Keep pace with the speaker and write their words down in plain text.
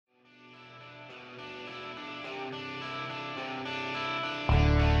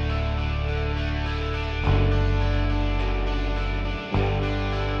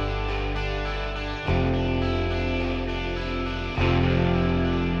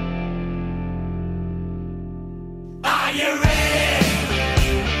Are you ready?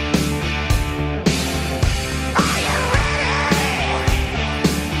 Are you ready?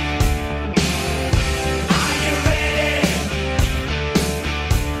 Are you ready?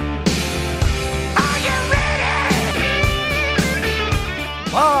 Are you ready?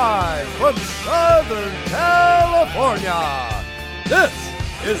 Live from Southern California, this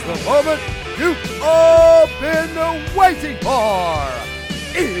is the moment you've all been waiting for.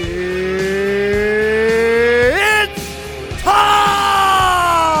 It's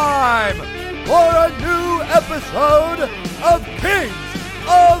time for a new episode of Kings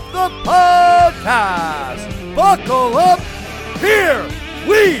of the Podcast. Buckle up, here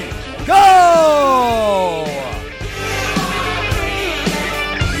we go!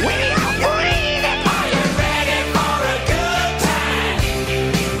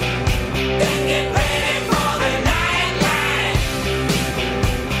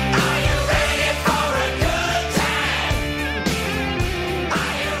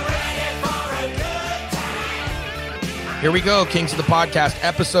 Here we go, Kings of the Podcast,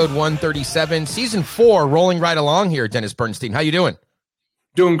 episode 137, season 4, rolling right along here. Dennis Bernstein, how you doing?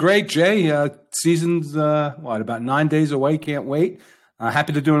 Doing great, Jay. Season's, about 9 days away. Can't wait.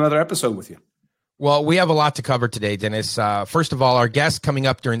 Happy to do another episode with you. Well, we have a lot to cover today, Dennis. First of all, our guest coming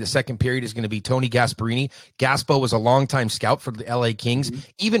up during the second period is going to be Tony Gasparini. Gaspo was a longtime scout for the LA Kings,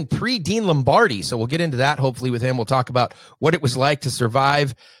 even pre-Dean Lombardi. So we'll get into that, hopefully, with him. We'll talk about what it was like to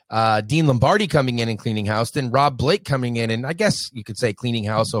survive Dean Lombardi coming in and cleaning house, then Rob Blake coming in, and I guess you could say cleaning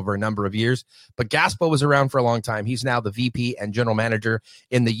house over a number of years. But Gaspo was around for a long time. He's now the VP and general manager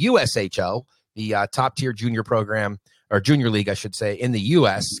in the USHL, the top-tier junior program, or junior league, I should say, in the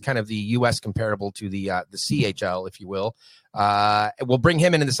U.S., kind of the U.S. comparable to the CHL, if you will. We'll bring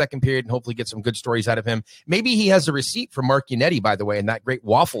him in the second period and hopefully get some good stories out of him. Maybe he has a receipt from Mark Yannetti, by the way, and that great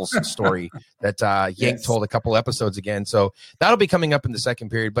waffles story that Yank told a couple episodes again. So that'll be coming up in the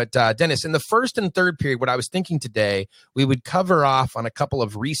second period. But Dennis, in the first and third period, what I was thinking today, we would cover off on a couple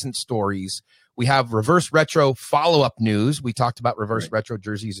of recent stories. We have reverse retro follow-up news. We talked about reverse retro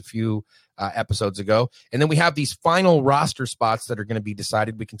jerseys a few episodes ago. And then we have these final roster spots that are going to be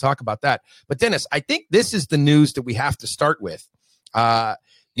decided. We can talk about that. But Dennis, I think this is the news that we have to start with.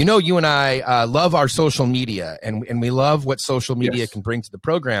 You and I love our social media, and we love what social media can bring to the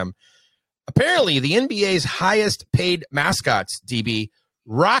program. Apparently, the NBA's highest paid mascots, DB,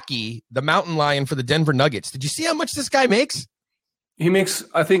 Rocky, the mountain lion for the Denver Nuggets. Did you see how much this guy makes? He makes,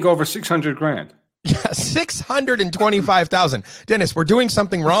 I think, over $600,000. Yeah, $625,000. Dennis, we're doing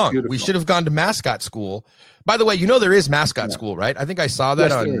something wrong. We should have gone to mascot school. By the way, there is mascot school, right? I think I saw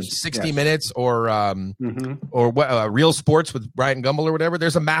that on 60 Minutes or Real Sports with Brian Gumbel or whatever.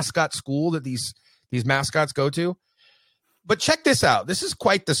 There's a mascot school that these mascots go to. But check this out. This is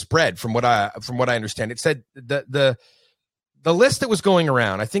quite the spread from what I understand. It said the list that was going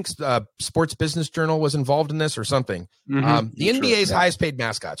around, I think Sports Business Journal was involved in this or something. The NBA's highest paid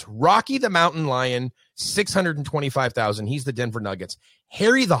mascots, Rocky the Mountain Lion, $625,000. He's the Denver Nuggets.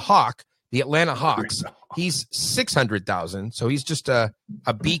 Harry the Hawk, the Atlanta Hawks, he's $600,000. So he's just a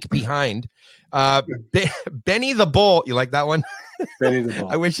beak behind. Benny the Bull, you like that one? Benny the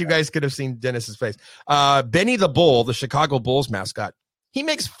Bull. I wish you guys could have seen Dennis's face. Benny the Bull, the Chicago Bulls mascot, he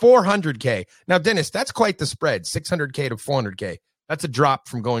makes $400K. Now, Dennis, that's quite the spread, $600K to $400K. That's a drop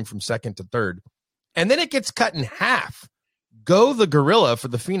from going from second to third. And then it gets cut in half. Go the Gorilla for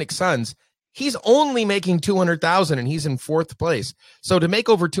the Phoenix Suns. He's only making $200,000 and he's in fourth place. So to make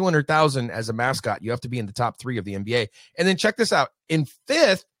over $200,000 as a mascot, you have to be in the top 3 of the NBA. And then check this out. In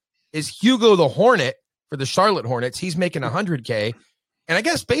fifth is Hugo the Hornet for the Charlotte Hornets. He's making $100K. And I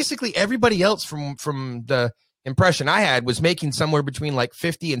guess basically everybody else from the impression I had was making somewhere between like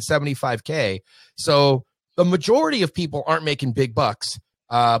 50 and 75K. So the majority of people aren't making big bucks,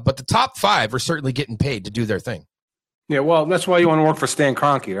 but the top 5 are certainly getting paid to do their thing. Yeah, well, that's why you want to work for Stan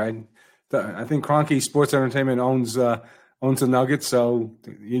Kroenke, right? I think Kroenke Sports Entertainment owns the Nuggets, so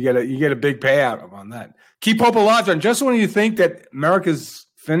you get a big payout on that. Keep hope alive, John. Just when you think that America's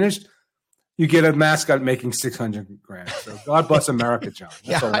finished, you get a mascot making $600,000. So God bless America, John.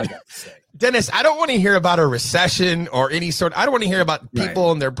 That's all I got to say. Dennis, I don't want to hear about a recession or any sort. I don't want to hear about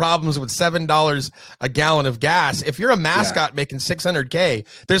people and their problems with $7 a gallon of gas. If you're a mascot making $600K,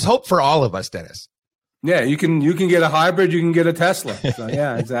 there's hope for all of us, Dennis. Yeah, you can get a hybrid, you can get a Tesla. So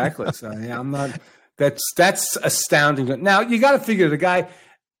yeah, exactly. So yeah, I'm not. That's astounding. Now you got to figure the guy.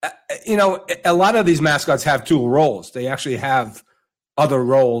 A lot of these mascots have dual roles. They actually have other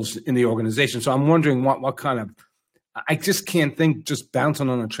roles in the organization. So I'm wondering what kind of. I just can't think just bouncing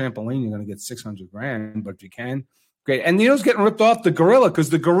on a trampoline you're going to get $600,000. But if you can, Great. And you know who's getting ripped off? The Gorilla,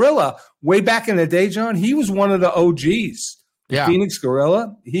 because the Gorilla, way back in the day, John, he was one of the OGs. Yeah. Phoenix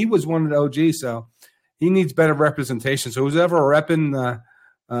Gorilla, he was one of the OGs, so he needs better representation. So who's ever repping,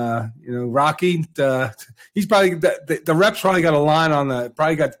 Rocky, he's probably the rep's probably got a line on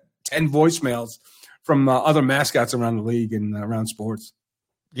probably got 10 voicemails from other mascots around the league and around sports.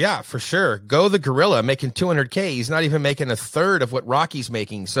 Yeah, for sure. Go the Gorilla making $200K. He's not even making a third of what Rocky's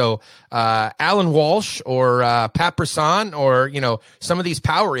making. So Alan Walsh or Pat Brisson or, some of these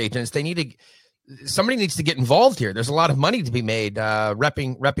power agents, somebody needs to get involved here. There's a lot of money to be made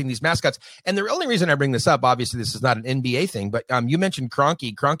repping these mascots. And the only reason I bring this up, obviously this is not an NBA thing, but you mentioned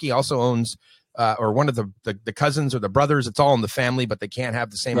Kroenke. Kroenke also owns or one of the cousins or the brothers. It's all in the family, but they can't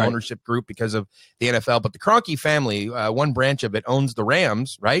have the same ownership group because of the NFL. But the Kroenke family, one branch of it owns the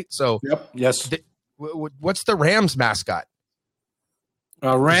Rams, right? So yes. What's the Rams mascot?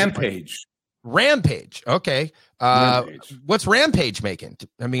 Rampage. Rampage. Okay. Rampage. What's Rampage making?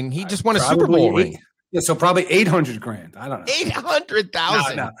 I mean, he just won a Super Bowl ring. Yeah, so probably $800,000. I don't know.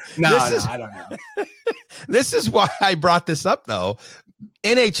 800,000. No, I don't know. This is why I brought this up, though.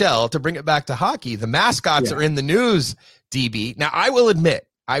 NHL, to bring it back to hockey, the mascots are in the news, DB. Now, I will admit,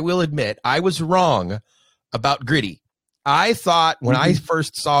 I was wrong about Gritty. I thought when I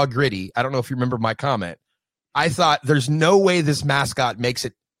first saw Gritty, I don't know if you remember my comment, I thought there's no way this mascot makes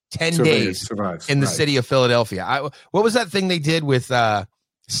it 10 days in the city of Philadelphia. What was that thing they did with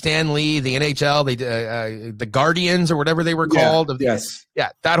Stan Lee, the NHL, the Guardians or whatever they were called? Yes. Yeah,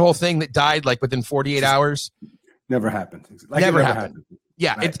 that whole thing that died like within 48 hours. Never happened. Never happened.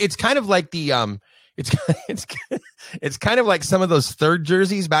 Yeah, right. It's kind of like the it's kind of like some of those third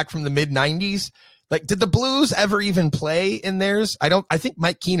jerseys back from the mid 90s. Like, did the Blues ever even play in theirs? I think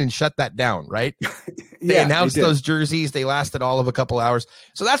Mike Keenan shut that down, right? They announced those jerseys. They lasted all of a couple hours.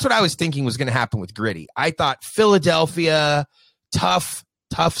 So that's what I was thinking was going to happen with Gritty. I thought Philadelphia, tough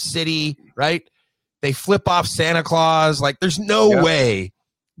city, right? They flip off Santa Claus. Like, there's no way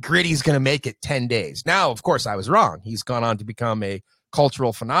Gritty's going to make it 10 days. Now, of course, I was wrong. He's gone on to become a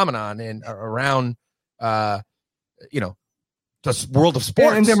cultural phenomenon and around, the world of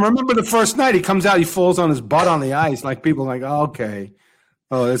sports. Yeah, and then remember the first night he comes out, he falls on his butt on the ice. Like, people are like, okay,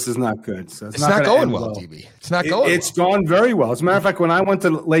 this is not good. So it's not going well, DB. It's not going well. It's gone very well. As a matter of fact, when I went to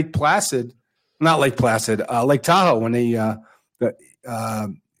Lake Tahoe, when he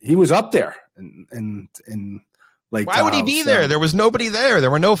was up there in Lake Tahoe. Why would he be there? There was nobody there. There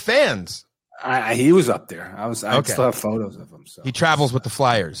were no fans. He was up there. I still have photos of him. So he travels with the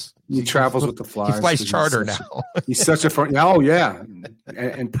Flyers. He travels with the Flyers. He flies charter now. He's such a fun. Oh yeah,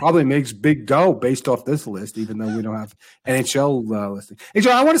 and probably makes big dough based off this list, even though we don't have NHL listing. Hey,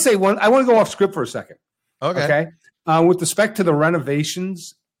 John, I want to say one. I want to go off script for a second. Okay. With respect to the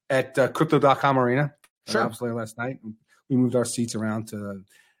renovations at Crypto.com Arena, obviously last night we moved our seats around to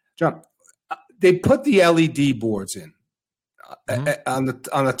John. They put the LED boards in on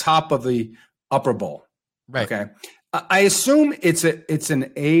the top of the upper bowl. Right. Okay. I assume it's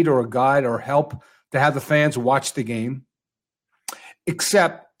an aid or a guide or help to have the fans watch the game.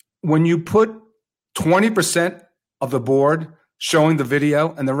 Except when you put 20% of the board showing the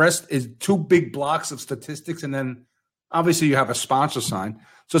video and the rest is two big blocks of statistics, and then obviously you have a sponsor sign.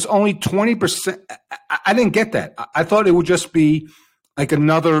 So it's only 20%. I didn't get that. I thought it would just be like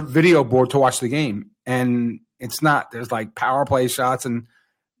another video board to watch the game, and it's not. There's like power play shots and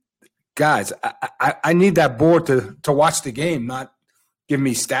guys, I need that board to watch the game, not give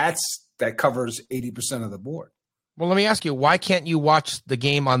me stats that covers 80% of the board. Well, let me ask you, why can't you watch the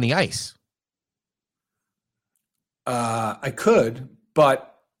game on the ice? I could,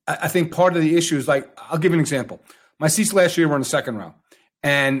 but I think part of the issue is, like, I'll give you an example. My seats last year were in the second row,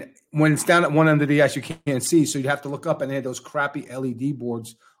 and when it's down at one end of the ice, you can't see, so you'd have to look up, and they had those crappy LED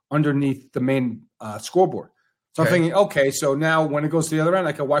boards underneath the main scoreboard. So I'm thinking, okay, so now when it goes to the other end,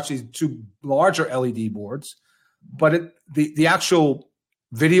 I can watch these two larger LED boards, but the actual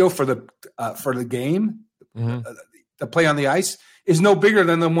video for the game, the play on the ice, is no bigger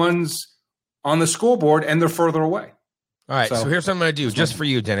than the ones on the scoreboard, and they're further away. All right, so here's what I'm going to do, just for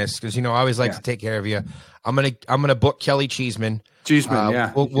you, Dennis, because I always like to take care of you. I'm gonna book Kelly Cheeseman.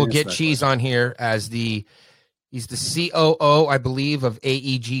 We'll get Cheese on here as he's the COO, I believe, of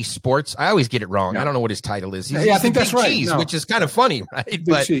AEG Sports. I always get it wrong. I don't know what his title is. I think that's right. Cheese, which is kind of funny, right?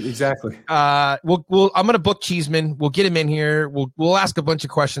 But exactly. I'm going to book Cheeseman. We'll get him in here. We'll ask a bunch of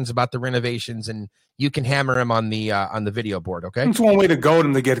questions about the renovations, and you can hammer him on the video board. Okay. It's one way to goad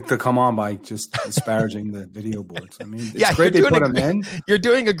him to come on by just disparaging the video boards. I mean, it's great they put him in. You're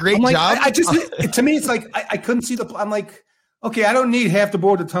doing a great job. To me, it's like I couldn't see I'm like, okay, I don't need half the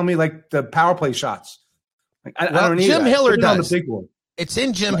board to tell me like the power play shots. Like, I Well, don't need Jim that. Hiller Put it on does. the big board. It's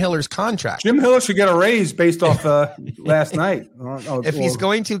in Jim Hiller's contract. Jim Hiller should get a raise based off last night. If he's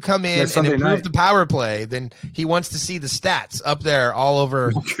going to come in and Sunday improve night. the power play, then he wants to see the stats up there all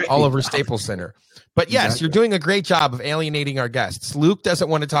over Staples Center. But yes, Exactly. you're doing a great job of alienating our guests. Luke doesn't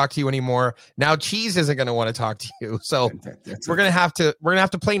want to talk to you anymore. Now Cheese isn't going to want to talk to you. So we're gonna have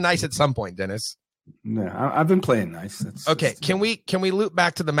to play nice at some point, Dennis. No, I've been playing nice. Okay, can we loop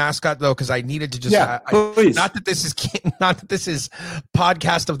back to the mascot though? Because I needed to just please. not that this is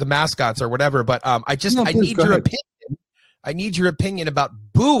podcast of the mascots or whatever, but I Please, need go your ahead. opinion. I need your opinion about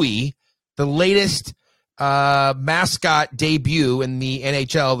Bowie, the latest mascot debut in the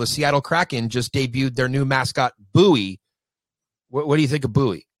NHL. The Seattle Kraken just debuted their new mascot, Bowie. What do you think of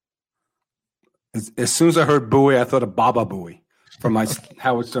Bowie? As soon as I heard Bowie, I thought of Baba Bowie from my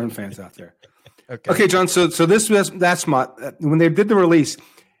Howard Stern fans out there. Okay, John. So that's when they did the release,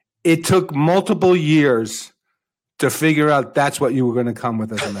 it took multiple years to figure out that's what you were going to come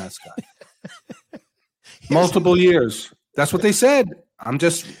with as a mascot. Multiple years. That's what they said. I'm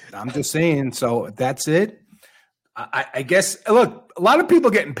just saying. So that's it. I guess. Look, a lot of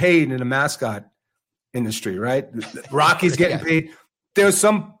people getting paid in the mascot industry, right? Rocky's getting paid. There's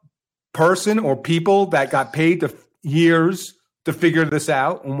some person or people that got paid years to figure this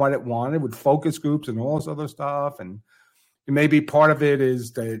out and what it wanted with focus groups and all this other stuff. And maybe part of it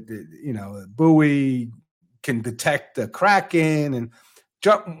is that Bowie can detect the Kraken. And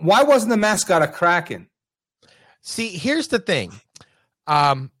why wasn't the mascot a Kraken? See, here's the thing.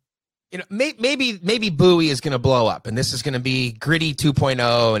 Maybe Bowie is going to blow up, and this is going to be Gritty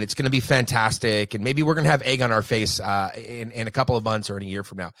 2.0, and it's going to be fantastic, and maybe we're going to have egg on our face in a couple of months or in a year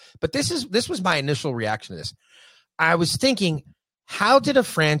from now. But this was my initial reaction to this. I was thinking, how did a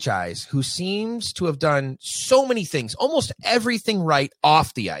franchise who seems to have done so many things, almost everything right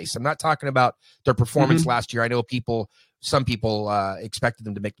off the ice? I'm not talking about their performance last year. I know some people expected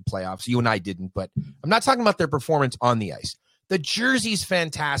them to make the playoffs. You and I didn't, but I'm not talking about their performance on the ice. The jersey's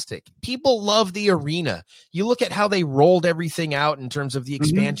fantastic. People love the arena. You look at how they rolled everything out in terms of the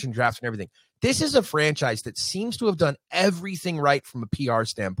expansion drafts and everything. This is a franchise that seems to have done everything right from a PR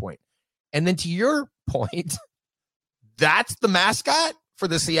standpoint. And then to your point, that's the mascot for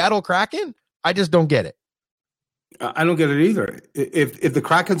the Seattle Kraken? I just don't get it. I don't get it either. If the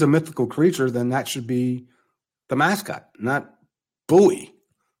Kraken's a mythical creature, then that should be the mascot, not Bowie.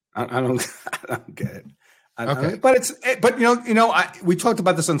 I don't get it. Okay. But we talked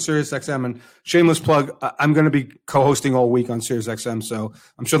about this on SiriusXM, and shameless plug. I'm going to be co-hosting all week on SiriusXM, so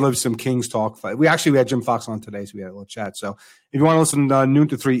I'm sure there'll be some Kings talk. We had Jim Fox on today, so we had a little chat. So if you want to listen, noon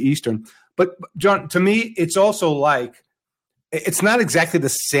to 3 Eastern. But John, to me, it's also like it's not exactly the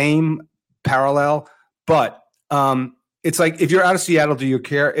same parallel, but it's like if you're out of Seattle, do you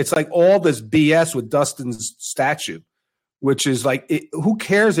care? It's like all this BS with Dustin's statue, which is like, who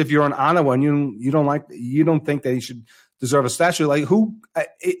cares if you're in Ottawa and you don't think that he should deserve a statue? Like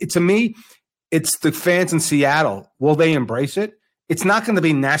to me, it's the fans in Seattle. Will they embrace it? It's not going to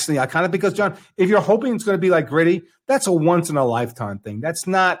be nationally iconic because, John, if you're hoping it's going to be like Gritty, that's a once in a lifetime thing. That's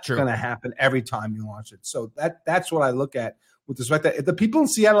not going to happen every time you launch it. So that's what I look at with respect to if the people in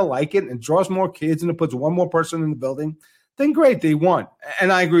Seattle like it and it draws more kids and it puts one more person in the building, then great, they won.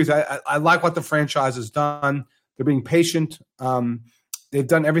 And I agree. I like what the franchise has done. They're being patient. They've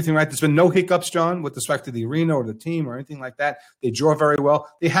done everything right. There's been no hiccups, John, with respect to the arena or the team or anything like that. They draw very well.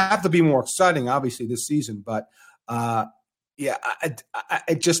 They have to be more exciting, obviously, this season. But, I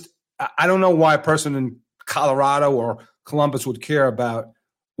don't know why a person in Colorado or Columbus would care about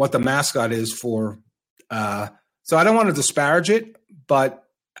what the mascot is for. So I don't want to disparage it, but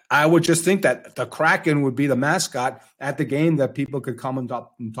I would just think that the Kraken would be the mascot at the game that people could come and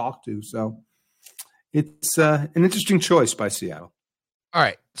talk to. So it's an interesting choice by Seattle. All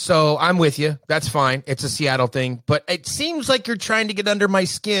right. So I'm with you. That's fine. It's a Seattle thing, but it seems like you're trying to get under my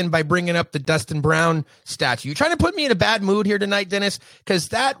skin by bringing up the Dustin Brown statue. You're trying to put me in a bad mood here tonight, Dennis, because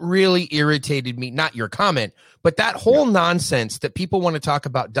that really irritated me. Not your comment, but that whole nonsense that people want to talk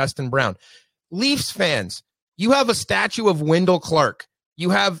about Dustin Brown. Leafs fans, you have a statue of Wendell Clark.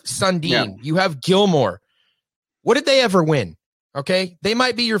 You have Sundin. You have Gilmore. What did they ever win? Okay, they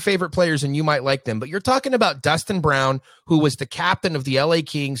might be your favorite players and you might like them, but you're talking about Dustin Brown, who was the captain of the LA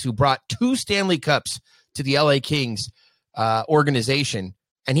Kings, who brought 2 Stanley Cups to the LA Kings organization,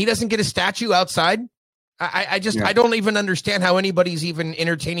 and he doesn't get a statue outside. I don't even understand how anybody's even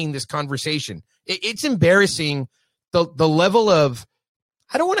entertaining this conversation. It's embarrassing the level of,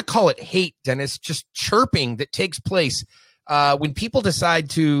 I don't want to call it hate, Dennis, just chirping that takes place when people decide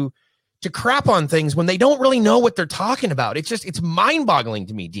to crap on things when they don't really know what they're talking about. It's mind-boggling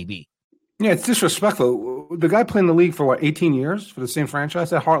to me, DB. Yeah, it's disrespectful. The guy played in the league for what, 18 years for the same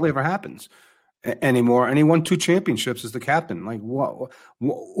franchise? That hardly ever happens anymore. And he won 2 championships as the captain. Like,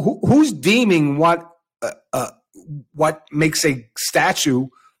 who's deeming what makes a statue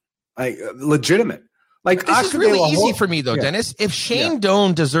like legitimate? Like, this is really easy for me though, yeah. Dennis. If Shane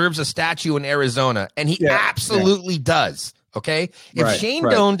Doan deserves a statue in Arizona, and he absolutely does, okay? If Shane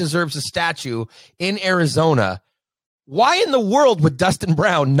Doan deserves a statue in Arizona, why in the world would Dustin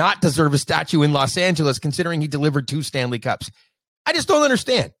Brown not deserve a statue in Los Angeles, considering he delivered 2 Stanley Cups? I just don't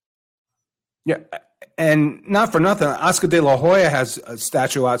understand. Yeah, and not for nothing, Oscar De La Hoya has a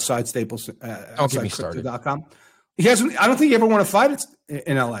statue outside Staples. Don't get me started. Crypto.com. He hasn't. I don't think he ever won a fight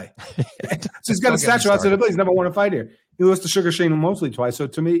in LA. So he's got a statue outside the building. He's never won a fight here. He lost to Sugar Shane Mosley twice. So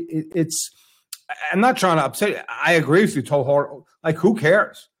to me, it's. I'm not trying to upset you. I agree with you, Toho. Like, who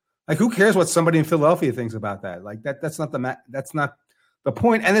cares? Like, who cares what somebody in Philadelphia thinks about that? Like that's not the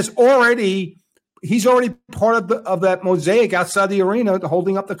point. And he's already part of that mosaic outside the arena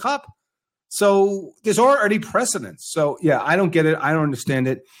holding up the cup. So there's already precedence. So yeah, I don't get it. I don't understand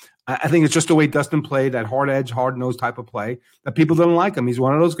it. I think it's just the way Dustin played, that hard edge, hard nosed type of play that people don't like him. He's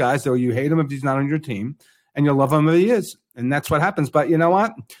one of those guys that you hate him if he's not on your team and you love him if he is. And that's what happens. But you know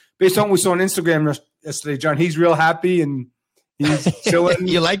what? Based on what we saw on Instagram yesterday, John, he's real happy and he's chilling.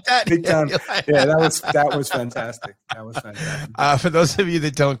 You like that? Yeah, that was fantastic. That was fantastic. For those of you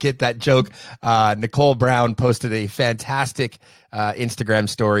that don't get that joke, Nicole Brown posted a fantastic Instagram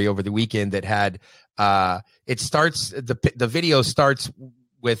story over the weekend that had the video starts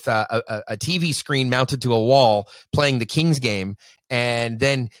with a TV screen mounted to a wall playing the Kings game. And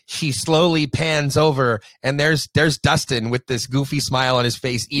then she slowly pans over and there's Dustin with this goofy smile on his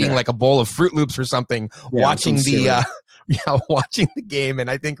face, eating like a bowl of Fruit Loops or something, watching watching the game. And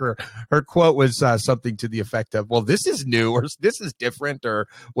I think her quote was something to the effect of, well, this is new or this is different or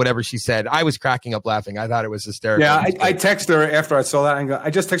whatever she said. I was cracking up laughing. I thought it was hysterical. Yeah, I texted her after I saw that and I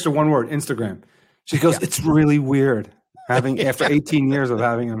just texted her one word, Instagram. She goes, it's really weird having after 18 years of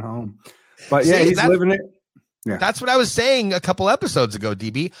having him home. But yeah, he's living it. Yeah. That's what I was saying a couple episodes ago,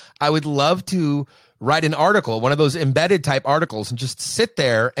 DB. I would love to write an article, one of those embedded type articles, and just sit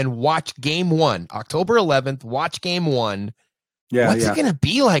there and watch game 1, October 11th, watch game 1. Yeah. What's it going to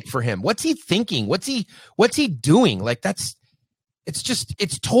be like for him? What's he thinking? What's he doing? Like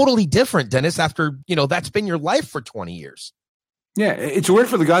it's totally different, Dennis, after, that's been your life for 20 years. Yeah, it's weird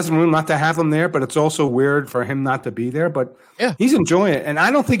for the guys in the room not to have him there, but it's also weird for him not to be there. But he's enjoying it. And I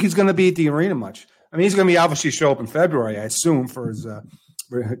don't think he's going to be at the arena much. I mean, he's going to be obviously show up in February, I assume, for his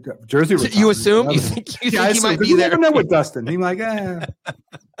jersey retirement. You assume? You think he might be there? You never know with Dustin. He's like, How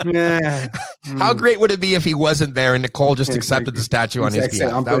great would it be if he wasn't there and Nicole just accepted the statue on his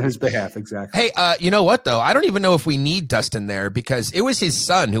behalf? On his behalf, exactly. Hey, you know what, though? I don't even know if we need Dustin there because it was his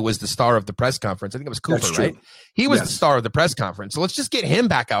son who was the star of the press conference. I think it was Cooper, right? He was the star of the press conference. So let's just get him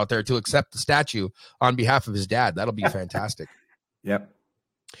back out there to accept the statue on behalf of his dad. That'll be fantastic. Yep.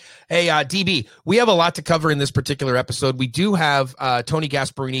 Hey, DB, we have a lot to cover in this particular episode. We do have Tony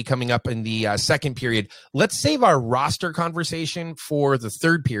Gasparini coming up in the second period. Let's save our roster conversation for the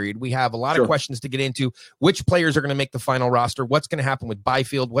third period. We have a lot of questions to get into. Which players are going to make the final roster? What's going to happen with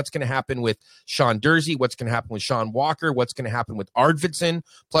Byfield? What's going to happen with Sean Durzi? What's going to happen with Sean Walker? What's going to happen with Arvidsson?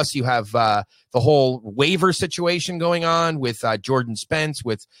 Plus, you have the whole waiver situation going on with Jordan Spence,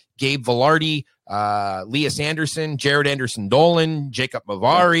 with Gabe Velarde, Lias Anderson, Jared Anderson-Dolan, Jacob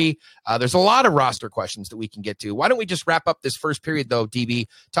Mavari. There's a lot of roster questions that we can get to. Why don't we just wrap up this first period, though, DB,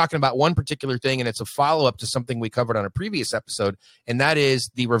 talking about one particular thing, and it's a follow-up to something we covered on a previous episode, and that is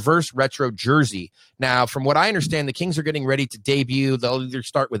the reverse retro jersey. Now, from what I understand, the Kings are getting ready to debut. They'll either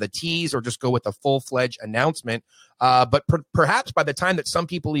start with a tease or just go with a full-fledged announcement. But perhaps by the time that some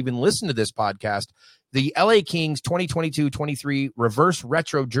people even listen to this podcast, the LA Kings 2022-23 reverse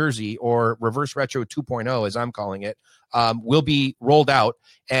retro jersey, or reverse retro 2.0, as I'm calling it, will be rolled out.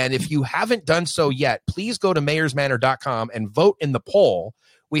 And if you haven't done so yet, please go to mayorsmanor.com and vote in the poll.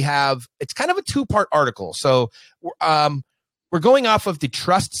 It's kind of a 2-part article. So we're going off of the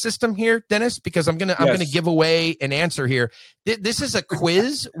trust system here, Dennis, because I'm gonna give away an answer here. This is a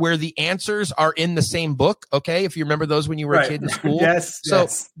quiz where the answers are in the same book. Okay, if you remember those when you were a kid in school. So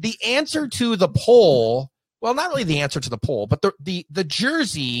the answer to the poll, well, not really the answer to the poll, but the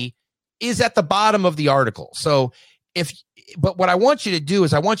jersey is at the bottom of the article. So but what I want you to do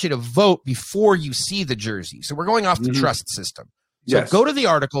is I want you to vote before you see the jersey. So we're going off the trust system. So go to the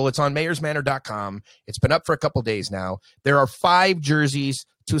article. It's on mayorsmanor.com. It's been up for a couple days now. There are 5 jerseys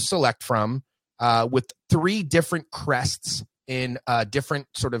to select from with 3 different crests in different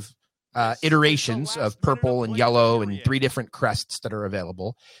sort of iterations of purple and yellow and 3 different crests that are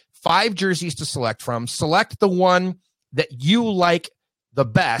available. 5 jerseys to select from. Select the one that you like the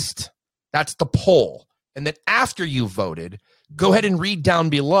best. That's the poll. And then after you voted, go ahead and read down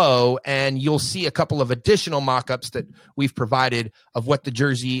below, and you'll see a couple of additional mock-ups that we've provided of what the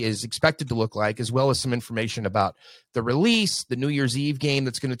jersey is expected to look like, as well as some information about the release, the New Year's Eve game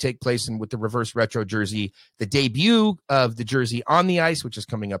that's going to take place, and with the reverse retro jersey, the debut of the jersey on the ice, which is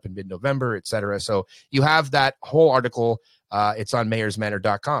coming up in mid-November, etc. So you have that whole article. It's on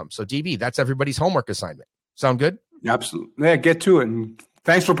mayorsmanor.com. So, DB, that's everybody's homework assignment. Sound good? Absolutely. Yeah, get to it. And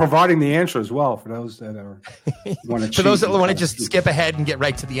thanks for providing the answer as well for those that want to For those that want to just skip ahead and get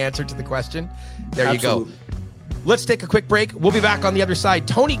right to the answer to the question, there Absolutely. you go. Let's take a quick break. We'll be back on the other side.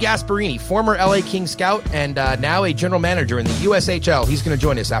 Tony Gasparini, former LA Kings scout and now a general manager in the USHL. He's going to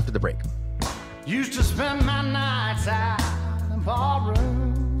join us after the break. Used to spend my nights out in ballroom.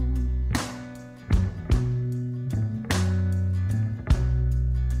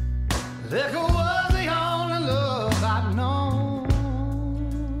 Liquor was the only love I'd known.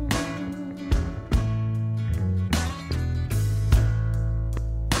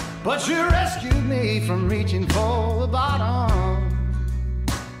 But you rescued me from reaching for the bottom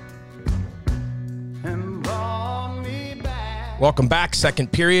and brought me back. Welcome back,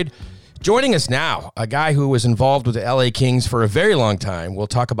 second period. Joining us now, a guy who was involved with the LA Kings for a very long time. We'll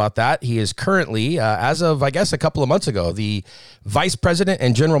talk about that. He is currently, as of, I guess, a couple of months ago, the vice president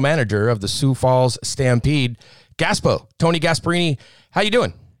and general manager of the Sioux Falls Stampede. Gaspo, Tony Gasparini, how you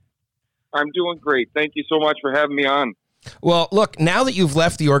doing? I'm doing great. Thank you so much for having me on. Well, look, now that you've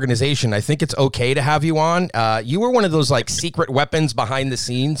left the organization, I think it's okay to have you on. You were one of those like secret weapons behind the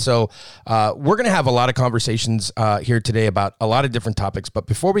scenes. So we're going to have a lot of conversations here today about a lot of different topics. But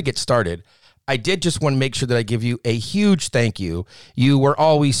before we get started, I did just want to make sure that I give you a huge thank you. You were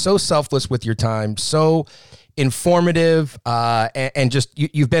always so selfless with your time, so informative, and just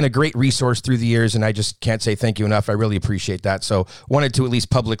you've been a great resource through the years, and I just can't say thank you enough. I really appreciate that. So wanted to at least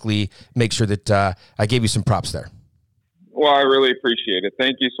publicly make sure that I gave you some props there. Well, I really appreciate it.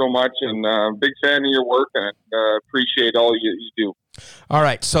 Thank you so much, and big fan of your work, and appreciate all you do. All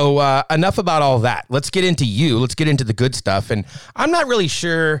right, so enough about all that. Let's get into you. Let's get into the good stuff. And I'm not really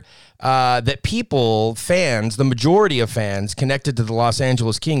sure that people, fans, the majority of fans connected to the Los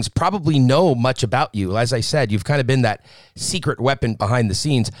Angeles Kings probably know much about you. As I said, you've kind of been that secret weapon behind the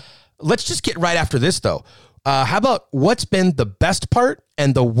scenes. Let's just get right after this, though. How about what's been the best part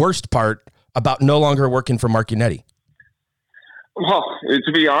and the worst part about no longer working for Mark Yannetti? Well,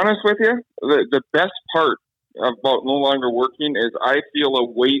 to be honest with you, the best part about no longer working is I feel a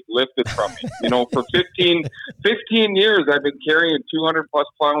weight lifted from me. You know, for 15 years, I've been carrying 200 plus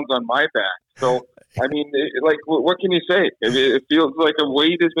pounds on my back. So, I mean, what can you say? It feels like a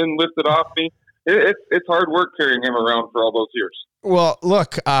weight has been lifted off me. It's hard work carrying him around for all those years. Well,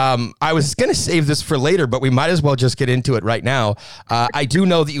 look, I was going to save this for later, but we might as well just get into it right now. I do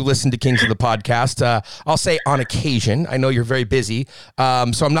know that you listen to Kings of the Podcast. I'll say on occasion. I know you're very busy,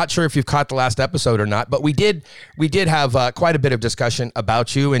 so I'm not sure if you've caught the last episode or not, but we did have quite a bit of discussion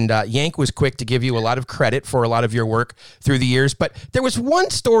about you, and Yank was quick to give you a lot of credit for a lot of your work through the years. But there was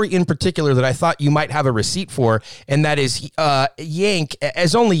one story in particular that I thought you might have a receipt for, and that is Yank,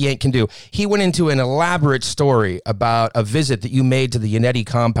 as only Yank can do. He went into an elaborate story about a visit that you made to the Yannetti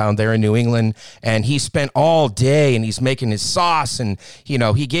compound there in New England, and he spent all day and he's making his sauce, and he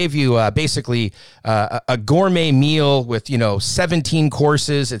gave you basically a gourmet meal with 17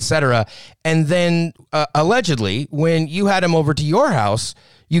 courses, etc. And then allegedly, when you had him over to your house,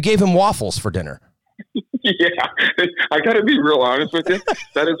 you gave him waffles for dinner. Yeah, I got to be real honest with you.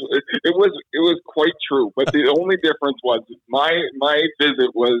 It was quite true, but the only difference was my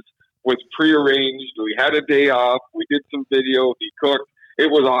visit was prearranged. We had a day off. We did some video. He cooked.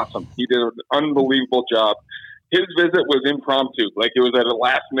 It was awesome. He did an unbelievable job. His visit was impromptu. Like, it was at a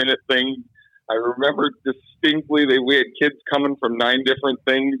last minute thing. I remember distinctly we had kids coming from 9 different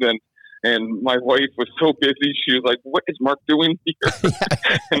things, and my wife was so busy. She was like, "What is Mark doing here?"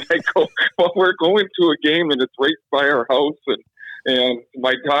 And I go, "Well, we're going to a game, and it's right by our house." And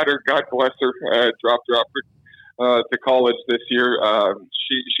my daughter, God bless her, dropped her to college this year.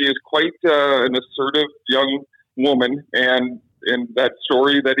 She is quite an assertive young woman, and that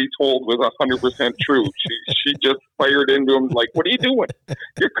story that he told was 100% true. She just fired into him like, "What are you doing?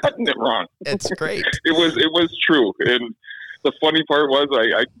 You're cutting it wrong." It's great. It was true. And the funny part was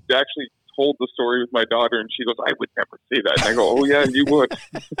I actually told the story with my daughter, and she goes, "I would never say that." And I go, "Oh yeah, you would."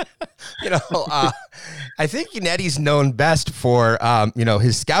 I think Yannetti's known best for,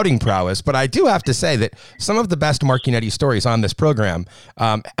 his scouting prowess, but I do have to say that some of the best Mark Yannetti stories on this program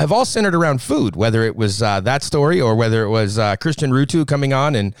have all centered around food, whether it was that story or whether it was Christian Rutu coming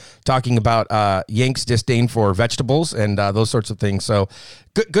on and talking about Yank's disdain for vegetables and those sorts of things. So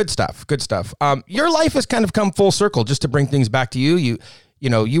good stuff. Your life has kind of come full circle. Just to bring things back to you,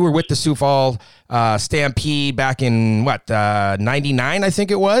 you were with the Sioux Falls Stampede back in 99, I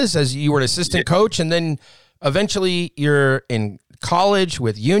think it was, as you were an assistant coach, and then eventually you're in college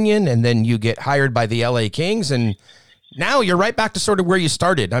with Union, and then you get hired by the LA Kings, and now you're right back to sort of where you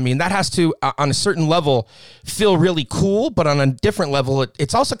started. I mean, that has to, on a certain level, feel really cool, but on a different level,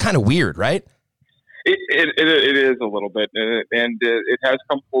 it's also kind of weird, right? It is a little bit, and it has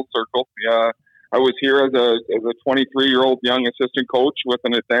come full circle. I was here as a 23-year-old young assistant coach with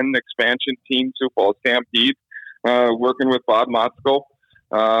an then expansion team, Sioux Falls Stampede, working with Bob Motzko.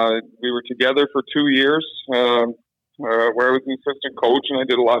 We were together for 2 years, where I was an assistant coach, and I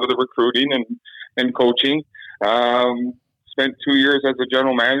did a lot of the recruiting and coaching. Spent 2 years as a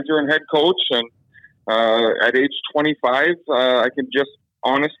general manager and head coach, and at age 25, I can just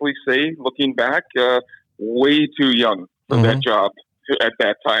honestly say, looking back, way too young for that job at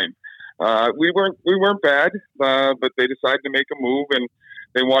that time. We weren't bad, but they decided to make a move, and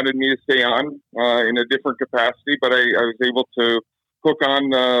they wanted me to stay on in a different capacity. But I was able to hook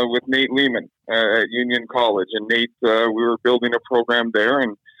on with Nate Lehman at Union College, and Nate, we were building a program there,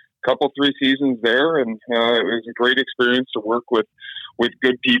 and a 3 seasons there, and it was a great experience to work with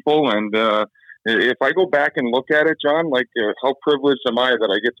good people. And if I go back and look at it, John, how privileged am I that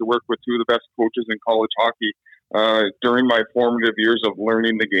I get to work with 2 of the best coaches in college hockey during my formative years of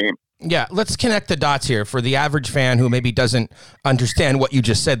learning the game. Yeah, let's connect the dots here for the average fan who maybe doesn't understand what you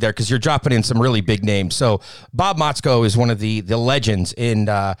just said there, because you're dropping in some really big names. So Bob Motzko is one of the legends in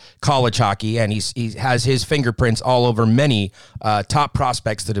college hockey, and he has his fingerprints all over many top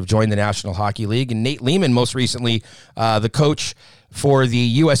prospects that have joined the National Hockey League. And Nate Lehman, most recently, the coach for the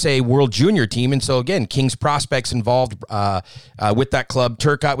USA World Junior team. And so, again, Kings prospects involved with that club.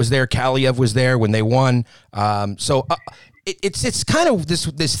 Turcotte was there. Kaliev was there when they won. It's kind of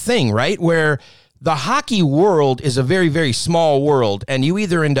this thing, right, where the hockey world is a very, very small world, and you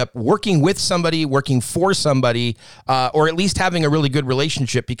either end up working with somebody, working for somebody, or at least having a really good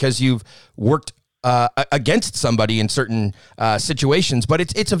relationship because you've worked against somebody in certain situations. But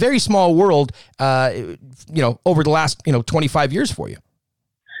it's a very small world, over the last 25 years for you.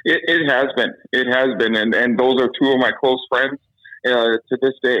 It has been, and those are 2 of my close friends to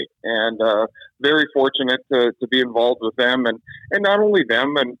this day, and very fortunate to be involved with them, and not only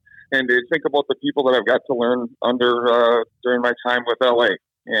them, and to think about the people that I've got to learn under during my time with LA,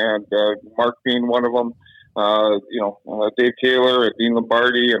 and Mark being one of them, Dave Taylor, Dean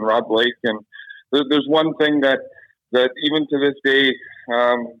Lombardi, and Rob Blake. And there's one thing that even to this day,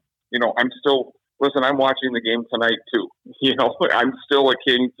 I'm still, listen, I'm watching the game tonight too. I'm still a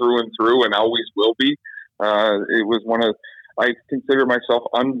King through and through, and always will be. It was I consider myself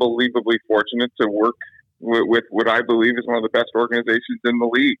unbelievably fortunate to work with what I believe is one of the best organizations in the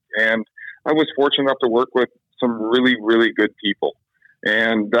league. And I was fortunate enough to work with some really, really good people.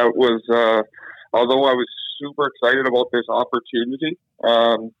 And that was, although I was super excited about this opportunity,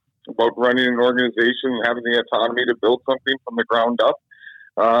 about running an organization and having the autonomy to build something from the ground up,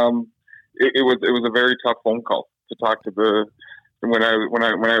 it was a very tough phone call to talk to when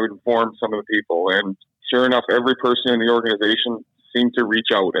I would inform some of the people. And sure enough, every person in the organization seemed to reach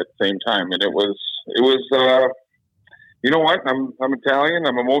out at the same time, and it was. You know what? I'm Italian.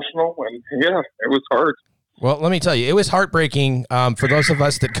 I'm emotional, and yeah, it was hard. Well, let me tell you, it was heartbreaking for those of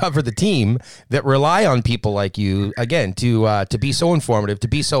us that cover the team that rely on people like you, again, to be so informative, to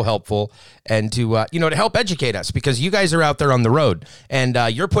be so helpful, and to help educate us, because you guys are out there on the road, and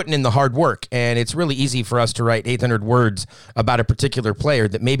you're putting in the hard work, and it's really easy for us to write 800 words about a particular player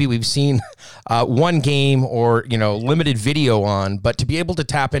that maybe we've seen one game or, limited video on, but to be able to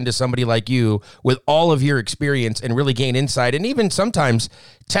tap into somebody like you with all of your experience and really gain insight, and even sometimes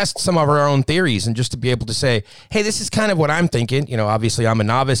test some of our own theories, and just to be able to say, hey, this is kind of what I'm thinking. Obviously I'm a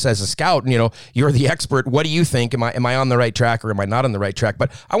novice as a scout, and you're the expert. What do you think? Am I on the right track, or am I not on the right track?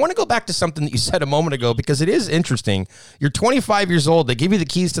 But I want to go back to something that you said a moment ago, because it is interesting. You're 25 years old. They give you the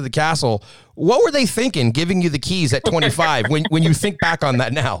keys to the castle. What were they thinking giving you the keys at 25 when you think back on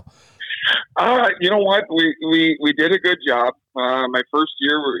that now? You know what? We did a good job. My first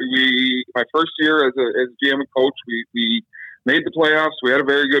year as GM and coach, we made the playoffs. We had a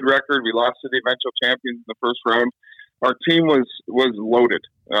very good record. We lost to the eventual champions in the first round. our team was loaded.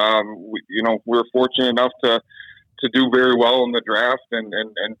 We were fortunate enough to do very well in the draft and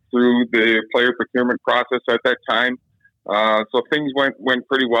through the player procurement process at that time. So things went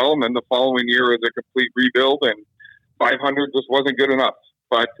pretty well. And then the following year was a complete rebuild, and 500 just wasn't good enough.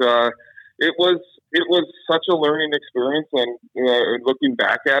 But it was such a learning experience, and looking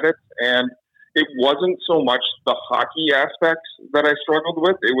back at it, and it wasn't so much the hockey aspects that I struggled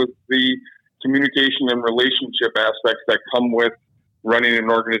with. It was the communication and relationship aspects that come with running an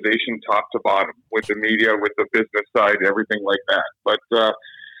organization top to bottom, with the media, with the business side, everything like that. But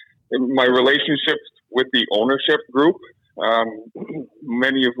my relationships with the ownership group,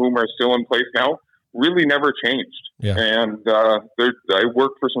 many of whom are still in place now, really never changed. Yeah. And I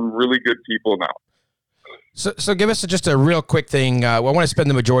work for some really good people now. So give us just a real quick thing. I want to spend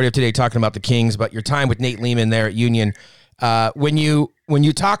the majority of today talking about the Kings, but your time with Nate Leaman there at Union. When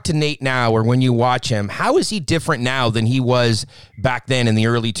you talk to Nate now, or when you watch him, how is he different now than he was back then in the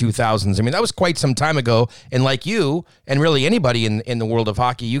early 2000s? I mean, that was quite some time ago. And like you, and really anybody in the world of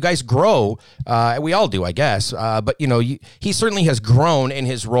hockey, you guys grow. We all do, I guess. But he certainly has grown in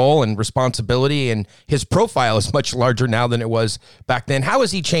his role and responsibility, and his profile is much larger now than it was back then. How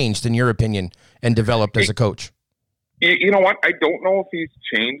has he changed, in your opinion, and developed as a coach? You know what? I don't know if he's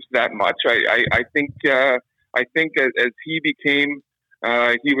changed that much. I think as he became,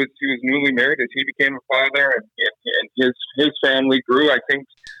 he was newly married. As he became a father, and his family grew, I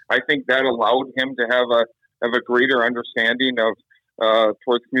think that allowed him to have a greater understanding of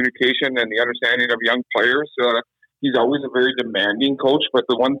towards communication and the understanding of young players. He's always a very demanding coach, but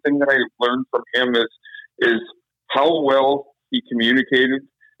the one thing that I learned from him is how well he communicated,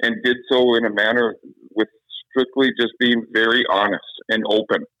 and did so in a manner with strictly just being very honest and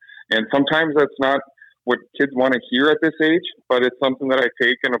open. And sometimes that's not what kids want to hear at this age, but it's something that I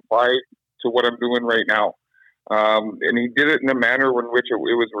take and apply to what I'm doing right now. And he did it in a manner in which it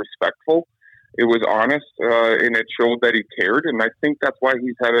was respectful, it was honest, and it showed that he cared. And I think that's why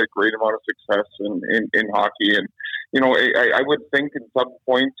he's had a great amount of success in hockey. And, I would think at some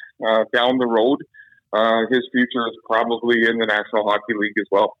point down the road, his future is probably in the National Hockey League as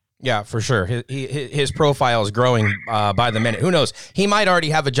well. Yeah, for sure. His profile is growing by the minute. Who knows? He might already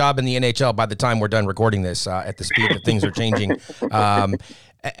have a job in the NHL by the time we're done recording this at the speed that things are changing.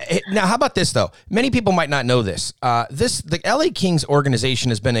 Now, how about this, though? Many people might not know this. The LA Kings organization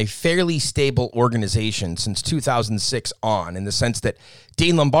has been a fairly stable organization since 2006 on, in the sense that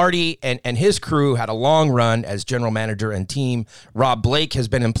Dean Lombardi and his crew had a long run as general manager and team. Rob Blake has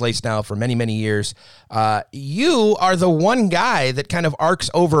been in place now for many, many years. You are the one guy that kind of arcs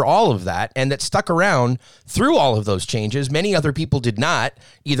over all of that and that stuck around through all of those changes. Many other people did not,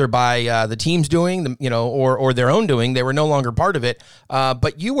 either by the team's doing, or their own doing. They were no longer part of it.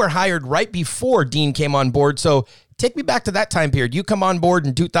 But you were hired right before Dean came on board. So take me back to that time period. You come on board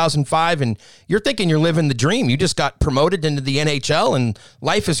in 2005, and you're thinking you're living the dream. You just got promoted into the NHL, and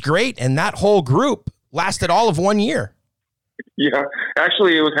life is great. And that whole group lasted all of 1 year. Yeah,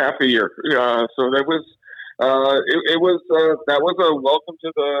 actually, it was half a year. So that was that was a welcome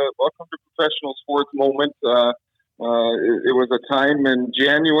to professional sports moment. It was a time in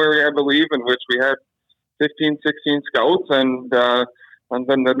January, I believe, in which we had 15, 16 scouts, and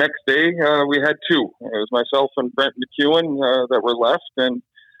then the next day we had two. It was myself and Brent McEwen that were left, and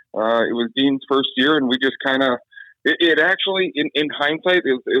it was Dean's first year, and we just kind of it actually in hindsight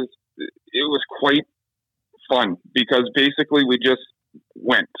it was quite fun, because basically we just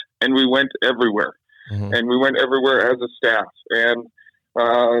went everywhere. Mm-hmm. And we went everywhere as a staff, and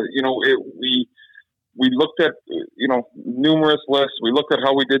we looked at numerous lists. We looked at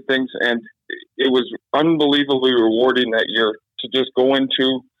how we did things, and it was unbelievably rewarding that year to just go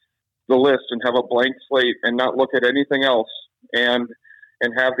into the list and have a blank slate and not look at anything else, and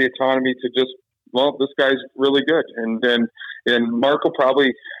have the autonomy to just, well, this guy's really good. And Mark will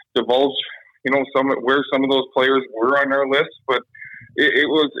probably divulge, where some of those players were on our list, but it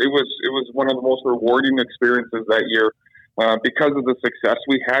was one of the most rewarding experiences that year, because of the success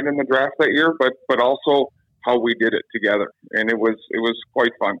we had in the draft that year, but also how we did it together. And it was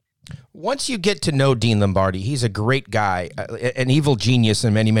quite fun. Once you get to know Dean Lombardi, he's a great guy, an evil genius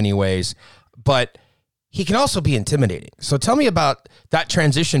in many, many ways, but he can also be intimidating. So tell me about that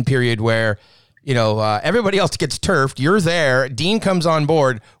transition period where, everybody else gets turfed. You're there. Dean comes on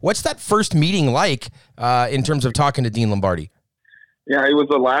board. What's that first meeting like in terms of talking to Dean Lombardi? Yeah, it was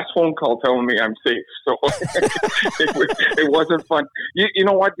the last phone call telling me I'm safe. So it wasn't fun. You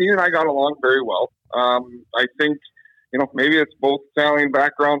know what? Dean and I got along very well. I think, maybe it's both Italian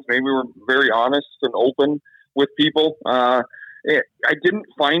backgrounds. Maybe we're very honest and open with people. I didn't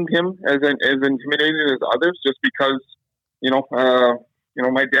find him as intimidating as others, just because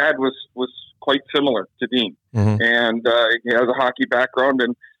my dad was quite similar to Dean, and he has a hockey background,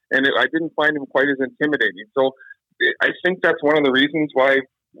 and I didn't find him quite as intimidating. So I think that's one of the reasons why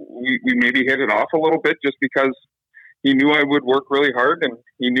we maybe hit it off a little bit, just because he knew I would work really hard, and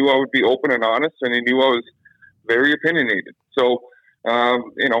he knew I would be open and honest, and he knew I was very opinionated. So,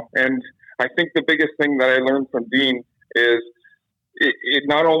 and I think the biggest thing that I learned from Dean is it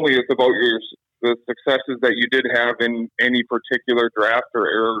not only is about the successes that you did have in any particular draft,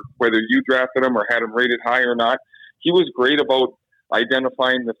 or whether you drafted him or had him rated high or not. He was great about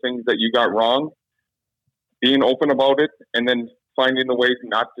identifying the things that you got wrong, being open about it, and then finding the ways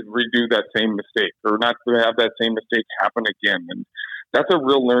not to redo that same mistake, or not to have that same mistake happen again. And that's a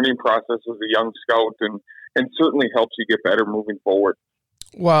real learning process as a young scout, and certainly helps you get better moving forward.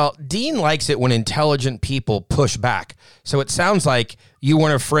 Well, Dean likes it when intelligent people push back. So it sounds like you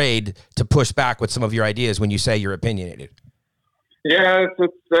weren't afraid to push back with some of your ideas when you say you're opinionated. Yeah,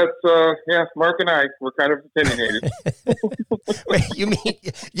 that's Mark and I, we're kind of opinionated. Wait, you mean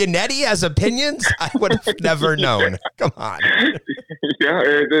Yannetti has opinions? I would have never known. Come on. Yeah,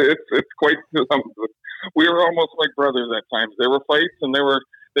 it's quite. We were almost like brothers at times. There were fights and there were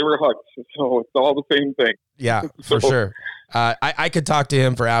hugs. So it's all the same thing. Yeah, for sure. I could talk to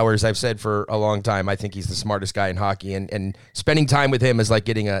him for hours. I've said for a long time, I think he's the smartest guy in hockey, and spending time with him is like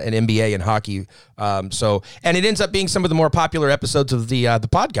getting an MBA in hockey. And it ends up being some of the more popular episodes of the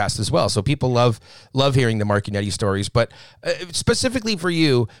podcast as well. So people love hearing the Mark Yannetti stories. But specifically for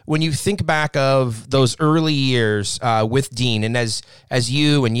you, when you think back of those early years with Dean, and as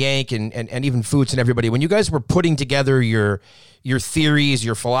you and Yank and even Foots and everybody, when you guys were putting together your theories,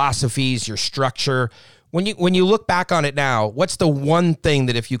 your philosophies, your structure, when you look back on it now, what's the one thing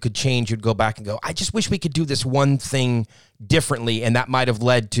that if you could change, you'd go back and go, I just wish we could do this one thing differently, and that might have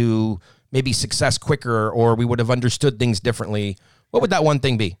led to maybe success quicker, or we would have understood things differently? What would that one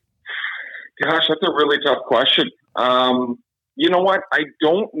thing be? Gosh, that's a really tough question. You know what? I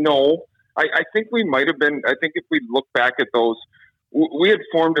don't know. I think we might have been, I think if we look back at those, we had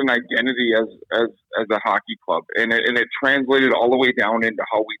formed an identity as a hockey club, and it translated all the way down into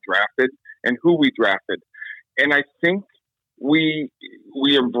how we drafted and who we drafted. And I think we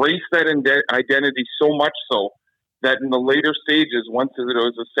embraced that identity so much so that in the later stages, once it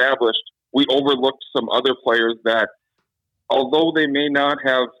was established, we overlooked some other players that, although they may not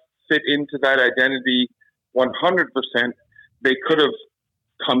have fit into that identity 100%, they could have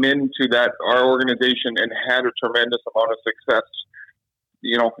come into our organization and had a tremendous amount of success,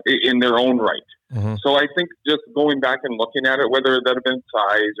 in their own right. Mm-hmm. So I think just going back and looking at it, whether that have been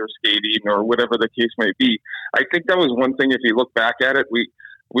size or skating or whatever the case may be, I think that was one thing. If you look back at it, we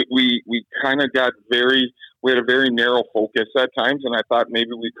kind of we had a very narrow focus at times, and I thought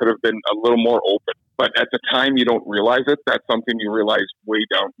maybe we could have been a little more open. But at the time, you don't realize it. That's something you realize way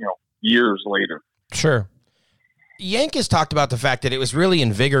down, years later. Sure. Yank has talked about the fact that it was really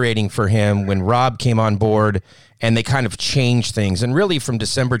invigorating for him when Rob came on board and they kind of changed things. And really from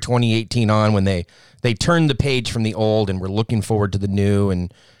December 2018 on, when they turned the page from the old and were looking forward to the new,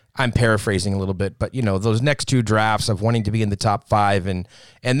 and I'm paraphrasing a little bit, but those next two drafts of wanting to be in the top 5 and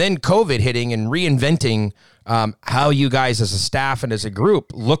then COVID hitting and reinventing how you guys as a staff and as a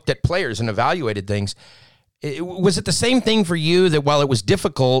group looked at players and evaluated things. Was it the same thing for you, that while it was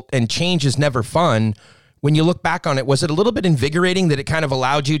difficult and change is never fun, when you look back on it, was it a little bit invigorating that it kind of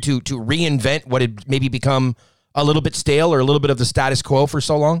allowed you to reinvent what had maybe become a little bit stale or a little bit of the status quo for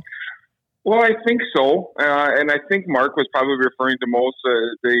so long? Well, I think so. And I think Mark was probably referring to most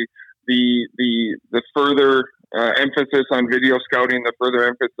the further emphasis on video scouting, the further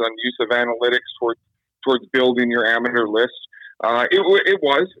emphasis on use of analytics towards building your amateur list. It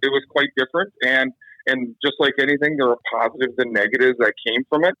was quite different. And just like anything, there were positives and negatives that came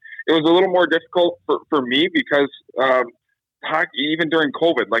from it. It was a little more difficult for me because hockey, even during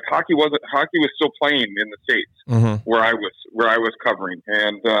COVID, like hockey was still playing in the States, mm-hmm. where I was covering.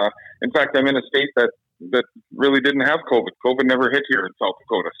 And in fact, I'm in a state that really didn't have COVID. COVID never hit here in South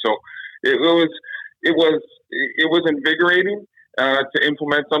Dakota. So it was invigorating to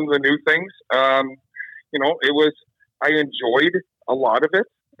implement some of the new things. I enjoyed a lot of it.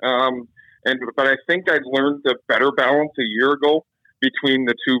 But I think I've learned a better balance a year ago between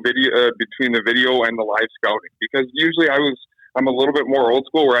the video and the live scouting, because usually I'm a little bit more old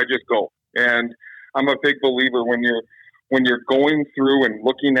school where I just go, and I'm a big believer when you're going through and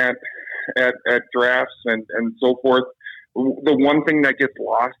looking at drafts and so forth. The one thing that gets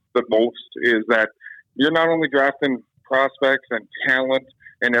lost the most is that you're not only drafting prospects and talent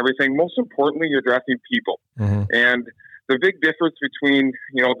and everything. Most importantly, you're drafting people, mm-hmm. and the big difference between,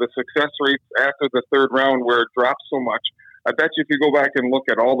 the success rates after the third round where it drops so much, I bet you if you go back and look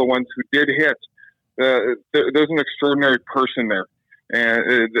at all the ones who did hit, there's an extraordinary person there,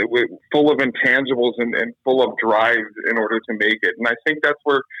 and full of intangibles and full of drive in order to make it. And I think that's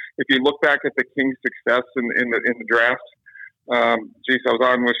where, if you look back at the Kings' success in the draft, I was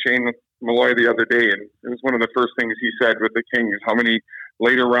on with Shane Malloy the other day, and it was one of the first things he said with the Kings, how many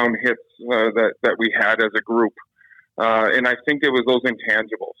later round hits that we had as a group. And I think it was those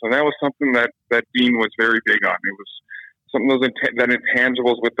intangibles. And that was something that Dean was very big on. It was some of those that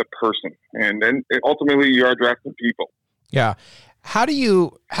intangibles with the person. And then ultimately you are drafting people. Yeah. How do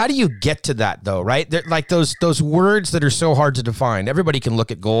you get to that though, right? They're like those words that are so hard to define. Everybody can look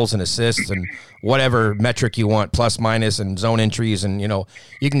at goals and assists and whatever metric you want, plus, minus, and zone entries, and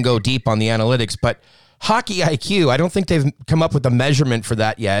you can go deep on the analytics. But hockey IQ, I don't think they've come up with a measurement for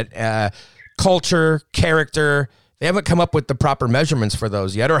that yet. Culture, character, they haven't come up with the proper measurements for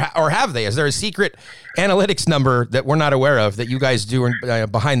those yet, or have they? Is there a secret analytics number that we're not aware of that you guys do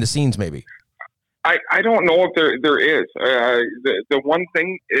behind the scenes, maybe? I don't know if there is. The one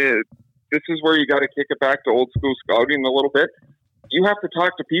thing is, this is where you got to kick it back to old school scouting a little bit. You have to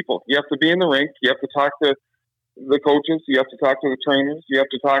talk to people. You have to be in the rink. You have to talk to the coaches. You have to talk to the trainers. You have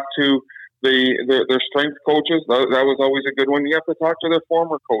to talk to their strength coaches. That was always a good one. You have to talk to their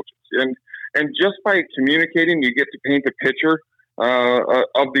former coaches. And just by communicating, you get to paint a picture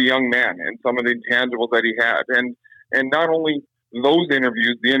of the young man and some of the intangibles that he had. And not only those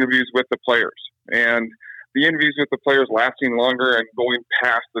interviews, the interviews with the players. And the interviews with the players lasting longer and going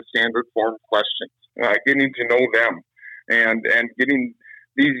past the standard form questions, getting to know them and getting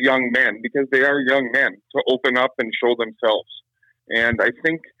these young men, because they are young men, to open up and show themselves. And I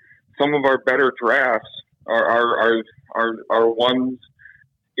think some of our better drafts are ones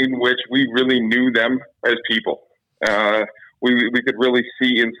in which we really knew them as people. We could really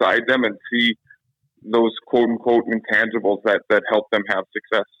see inside them and see those quote unquote intangibles that help them have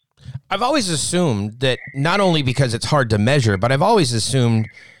success. I've always assumed that, not only because it's hard to measure, but I've always assumed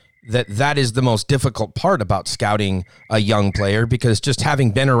that is the most difficult part about scouting a young player, because just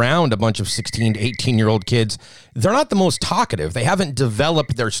having been around a bunch of 16 to 18-year-old kids, they're not the most talkative. They haven't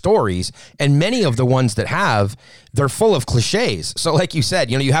developed their stories, and many of the ones that have, they're full of cliches. So like you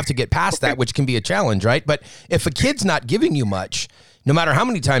said, you have to get past that, which can be a challenge, right? But if a kid's not giving you much, no matter how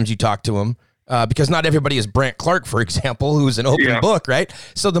many times you talk to him, because not everybody is Brandt Clark, for example, who's an open book, right?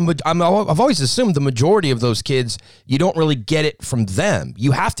 So I've always assumed the majority of those kids, you don't really get it from them.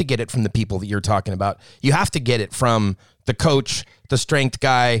 You have to get it from the people that you're talking about. You have to get it from the coach, the strength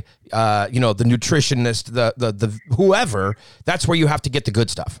guy, the nutritionist, the whoever. That's where you have to get the good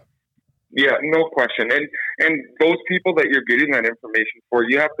stuff. Yeah, no question. And those people that you're getting that information for,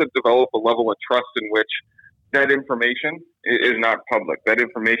 you have to develop a level of trust in which that information is not public. That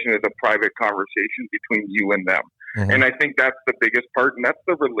information is a private conversation between you and them. Mm-hmm. And I think that's the biggest part, and that's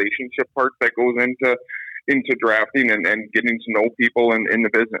the relationship part that goes into drafting and getting to know people in the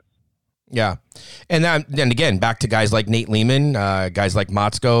business. Yeah. And again, back to guys like Nate Lehman, guys like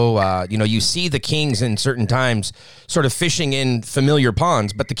Motzko, you see the Kings in certain times sort of fishing in familiar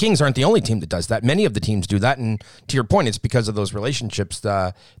ponds, but the Kings aren't the only team that does that. Many of the teams do that. And to your point, it's because of those relationships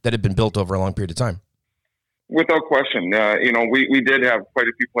that have been built over a long period of time. Without question. We did have quite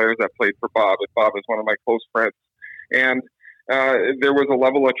a few players that played for Bob, and Bob is one of my close friends. And there was a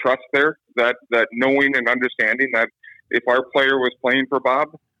level of trust there that knowing and understanding that if our player was playing for Bob,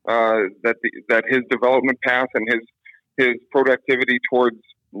 that his development path and his productivity towards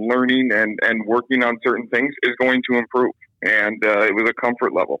learning and working on certain things is going to improve. And it was a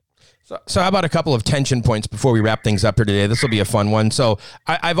comfort level. So how about a couple of tension points before we wrap things up here today? This will be a fun one. So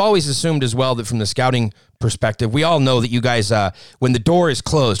I've always assumed as well that from the scouting perspective, we all know that you guys, when the door is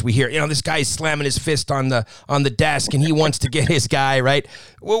closed, we hear, this guy's slamming his fist on the desk and he wants to get his guy, right?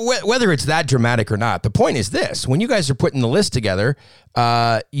 Well, whether it's that dramatic or not, the point is this: when you guys are putting the list together,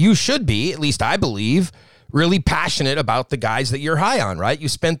 you should be, at least I believe, really passionate about the guys that you're high on, right? You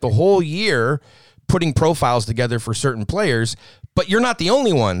spent the whole year putting profiles together for certain players, but you're not the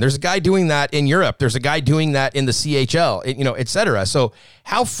only one. There's a guy doing that in Europe. There's a guy doing that in the CHL, et cetera. So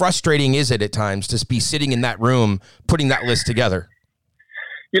how frustrating is it at times to be sitting in that room, putting that list together?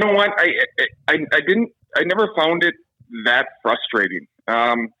 You know what? I never found it that frustrating.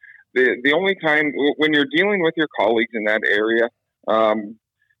 The only time when you're dealing with your colleagues in that area,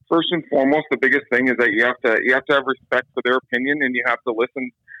 first and foremost, the biggest thing is that you have to have respect for their opinion, and you have to listen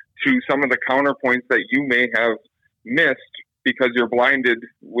to some of the counterpoints that you may have missed because you're blinded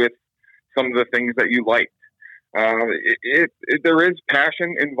with some of the things that you like. There is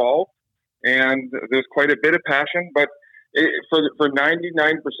passion involved, and there's quite a bit of passion, but for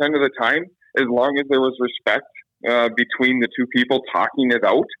 99% of the time, as long as there was respect between the two people talking it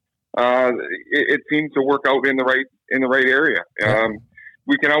out, it seems to work out in the right area.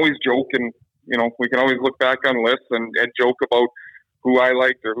 We can always joke, and we can always look back on lists and joke about who I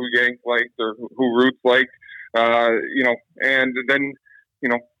liked or who Yank liked or who Roots liked, and then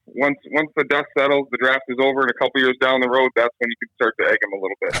once the dust settles, the draft is over, and a couple years down the road, that's when you can start to egg them a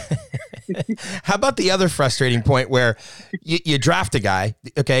little bit. How about the other frustrating point where you draft a guy,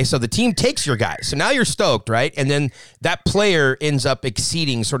 okay, so the team takes your guy, so now you're stoked, right? And then that player ends up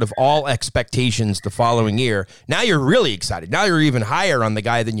exceeding sort of all expectations the following year. Now you're really excited. Now you're even higher on the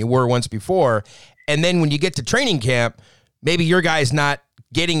guy than you were once before. And then when you get to training camp, maybe your guy's not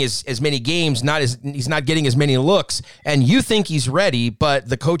getting as many games, he's not getting as many looks, and you think he's ready, but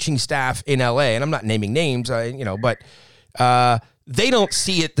the coaching staff in LA, and I'm not naming names, but they don't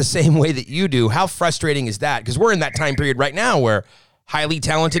see it the same way that you do. How frustrating is that? Because we're in that time period right now where highly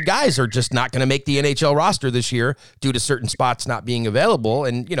talented guys are just not going to make the NHL roster this year due to certain spots not being available,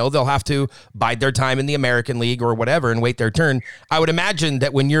 and they'll have to bide their time in the American League or whatever and wait their turn. I would imagine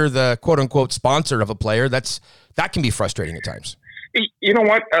that when you're the quote-unquote sponsor of a player, that can be frustrating at times. You know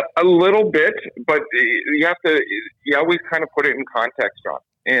what? A little bit, but you always kind of put it in context, John.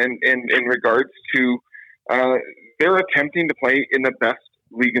 And in regards to, they're attempting to play in the best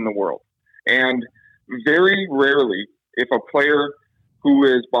league in the world. And very rarely, if a player who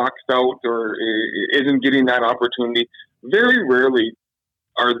is boxed out or isn't getting that opportunity, very rarely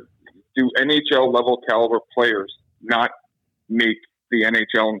do NHL level caliber players not make the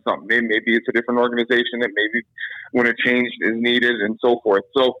NHL and something. Maybe it's a different organization, and maybe when a change is needed and so forth.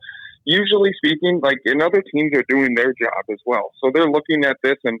 So usually speaking, like in other teams are doing their job as well. So they're looking at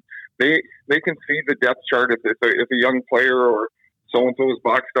this and they can see the depth chart if a young player or so-and-so is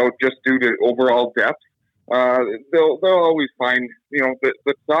boxed out just due to overall depth. They'll always find,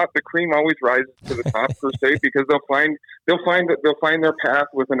 the cream always rises to the top per se, because they'll find their path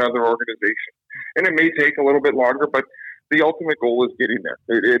with another organization. And it may take a little bit longer, but the ultimate goal is getting there.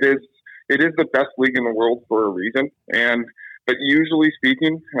 It is the best league in the world for a reason, but usually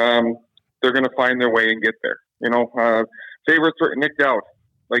speaking, they're going to find their way and get there. Favorites for Nick Dowd,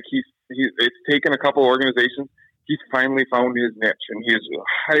 like it's taken a couple organizations. He's finally found his niche, and he is a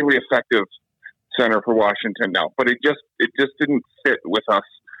highly effective center for Washington now. But it just didn't fit with us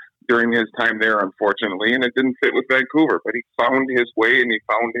during his time there, unfortunately, and it didn't fit with Vancouver. But he found his way, and he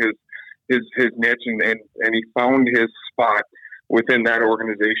found his niche, and he found his spot within that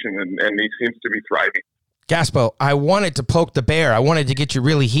organization, and he seems to be thriving. Gaspo, I wanted to poke the bear. I wanted to get you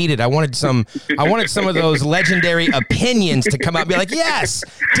really heated. I wanted some of those legendary opinions to come out and be like, yes,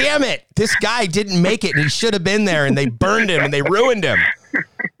 damn it, this guy didn't make it and he should have been there, and they burned him and they ruined him.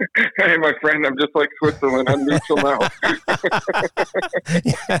 Hey, my friend, I'm just like Switzerland. I'm neutral now.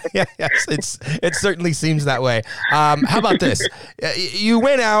 Yes, it certainly seems that way. How about this? You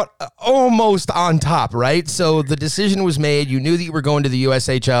went out almost on top, right? So the decision was made. You knew that you were going to the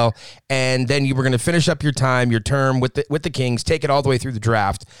USHL, and then you were going to finish up your term with the Kings, take it all the way through the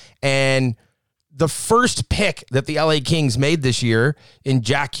draft, and the first pick that the LA Kings made this year in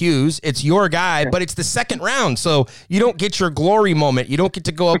Jack Hughes, it's your guy, but it's the second round. So you don't get your glory moment. You don't get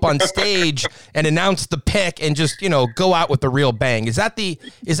to go up on stage and announce the pick and just, go out with a real bang. Is that the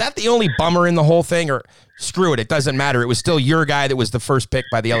only bummer in the whole thing, or screw it? It doesn't matter. It was still your guy that was the first pick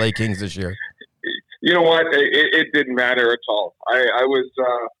by the LA Kings this year. You know what? It didn't matter at all. I was,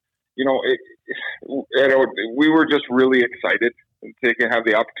 we were just really excited to have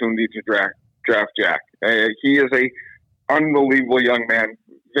the opportunity to draft Jack. He is a unbelievable young man,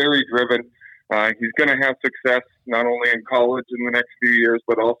 very driven. He's going to have success not only in college in the next few years,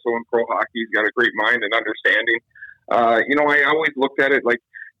 but also in pro hockey. He's got a great mind and understanding. I always looked at it like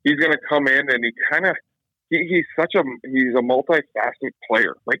he's going to come in and he's a multifaceted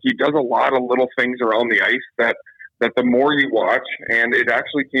player. Like, he does a lot of little things around the ice that the more you watch, and it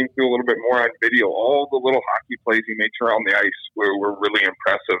actually came through a little bit more on video, all the little hockey plays he makes around the ice were really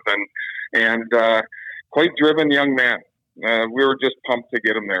impressive, and quite driven young man. We were just pumped to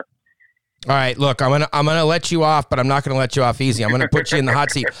get him there. All right, look, I'm gonna let you off, but I'm not gonna let you off easy. I'm gonna put you in the hot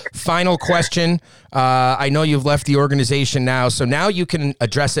seat. Final question. I know you've left the organization now, so now you can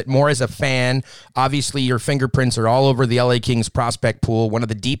address it more as a fan. Obviously, your fingerprints are all over the LA Kings prospect pool, one of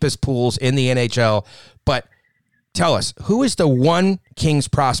the deepest pools in the NHL. But tell us, who is the one Kings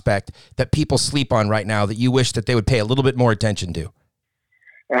prospect that people sleep on right now that you wish that they would pay a little bit more attention to?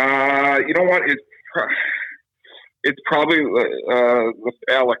 You know what? It's probably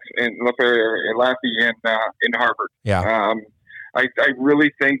Alex in Lafayette in Harvard. Yeah. I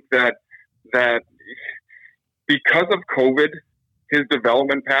really think that because of COVID, his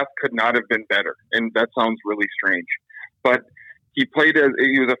development path could not have been better. And that sounds really strange. But he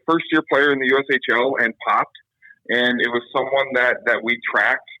was a first-year player in the USHL and popped. And it was someone that we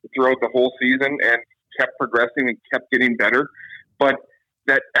tracked throughout the whole season and kept progressing and kept getting better. But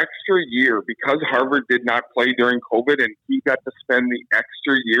that extra year, because Harvard did not play during COVID and he got to spend the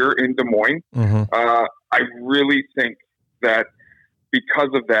extra year in Des Moines, I really think that because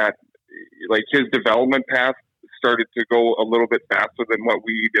of that, like his development path started to go a little bit faster than what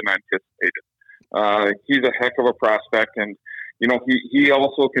we even anticipated. He's a heck of a prospect, and he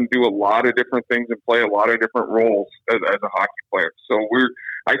also can do a lot of different things and play a lot of different roles as a hockey player. So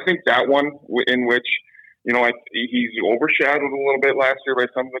I think that one in which, he's overshadowed a little bit last year by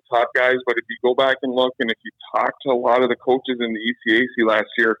some of the top guys, but if you go back and look, and if you talk to a lot of the coaches in the ECAC last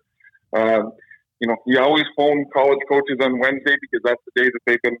year, he always phoned college coaches on Wednesday because that's the day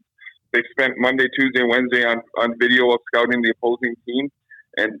that they spent Monday, Tuesday, and Wednesday on video of scouting the opposing team.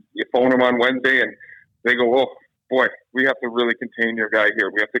 And you phone them on Wednesday and they go, oh boy, we have to really contain your guy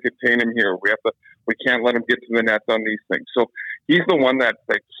here. We have to contain him here. We can't let him get to the net on these things. So he's the one that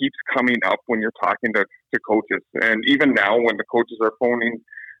keeps coming up when you're talking to coaches. And even now when the coaches are phoning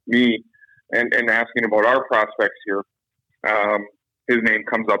me and asking about our prospects here, his name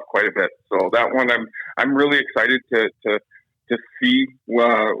comes up quite a bit. So that one, I'm really excited to see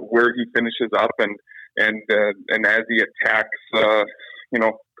where he finishes up and as he attacks,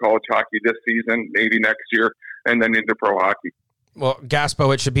 college hockey this season, maybe next year, and then into pro hockey. Well,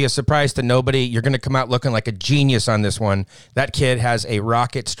 Gaspo, it should be a surprise to nobody. You're going to come out looking like a genius on this one. That kid has a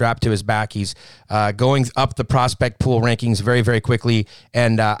rocket strapped to his back. He's going up the prospect pool rankings very, very quickly,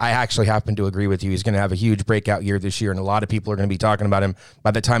 and I actually happen to agree with you. He's going to have a huge breakout year this year, and a lot of people are going to be talking about him by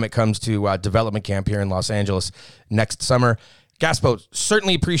the time it comes to development camp here in Los Angeles next summer. Gaspo,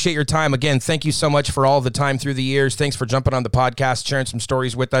 certainly appreciate your time. Again, thank you so much for all the time through the years. Thanks for jumping on the podcast, sharing some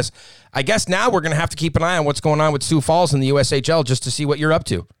stories with us. I guess now we're going to have to keep an eye on what's going on with Sioux Falls in the USHL just to see what you're up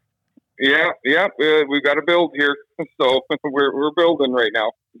to. Yeah, we've got to build here, so we're building right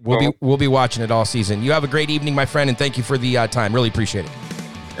now. We'll be watching it all season. You have a great evening, my friend, and thank you for the time. Really appreciate it.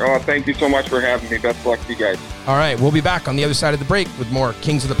 Oh, thank you so much for having me. Best of luck to you guys. All right, we'll be back on the other side of the break with more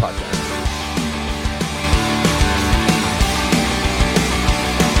Kings of the Podcast.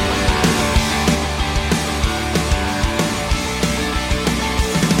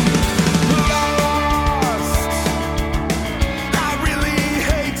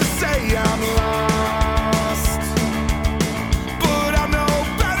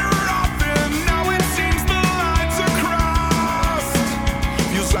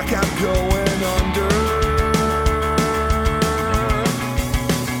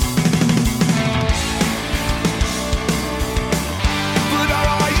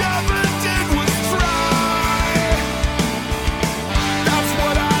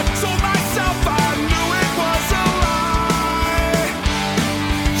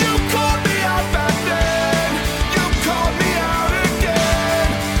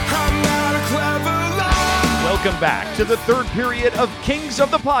 Welcome back to the third period of Kings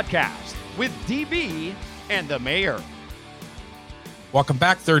of the Podcast with DB and the Mayor. Welcome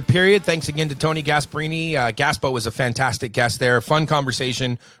back, third period. Thanks again to Tony Gasparini. Gaspo was a fantastic guest there. Fun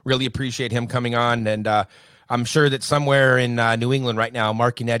conversation. Really appreciate him coming on. And I'm sure that somewhere in New England right now,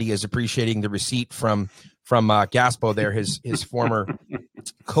 Mark Inetti is appreciating the receipt from Gaspo there, his former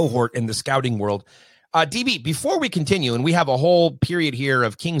cohort in the scouting world. DB, before we continue, and we have a whole period here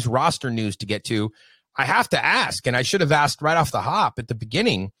of Kings roster news to get to, I have to ask, and I should have asked right off the hop at the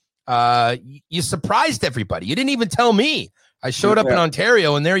beginning, you surprised everybody. You didn't even tell me. I showed up in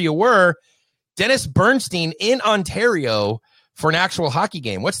Ontario, and there you were, Dennis Bernstein in Ontario for an actual hockey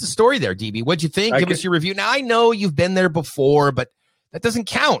game. What's the story there, DB? What'd you think? Give us your review. Now, I know you've been there before, but that doesn't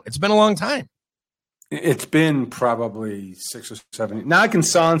count. It's been a long time. It's been probably 6 or 7. Now I can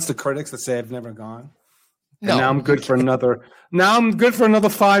silence the critics that say I've never gone. No. And now I'm good for another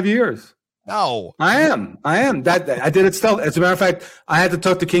 5 years. No, I am. That I did it still. As a matter of fact, I had to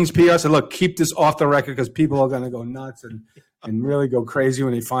talk to Kings PR. I said, look, keep this off the record because people are going to go nuts and really go crazy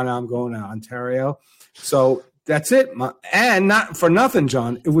when they find out I'm going to Ontario. So that's it. And not for nothing,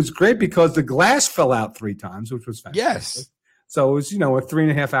 John. It was great because the glass fell out 3 times, which was fantastic. Yes. So it was, a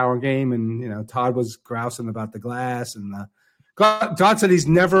 3.5 hour game, and Todd was grousing about the glass, and Todd said he's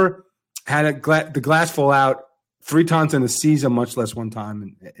never had the glass fall out 3 times in a season, much less one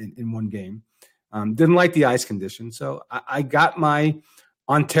time in one game. Didn't like the ice conditions. So I got my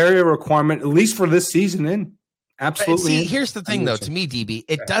Ontario requirement, at least for this season, in. Absolutely. See, here's the thing, though, to me, DB,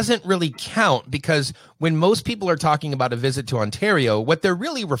 it doesn't really count because when most people are talking about a visit to Ontario, what they're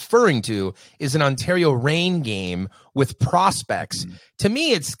really referring to is an Ontario Reign game with prospects. To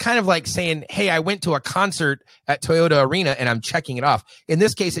me, it's kind of like saying, hey, I went to a concert at Toyota Arena and I'm checking it off. In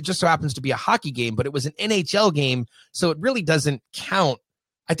this case, it just so happens to be a hockey game, but it was an NHL game, so it really doesn't count.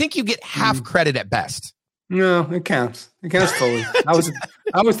 I think you get half credit at best. No, it counts. It counts fully.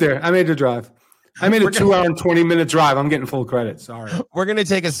 I was there. I made the drive. I made a 2-hour and 20-minute drive. I'm getting full credit. Sorry. We're going to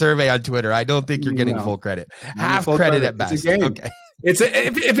take a survey on Twitter. I don't think you're getting full credit. Half full credit at best. It's a game. Okay.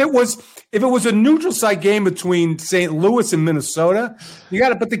 If it was a neutral site game between St. Louis and Minnesota, you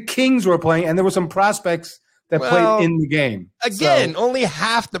got it. But the Kings were playing, and there were some prospects that played in the game. Again, only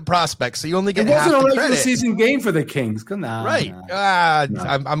half the prospects, so you only get half the credit. It wasn't a regular season game for the Kings. Come on. Right.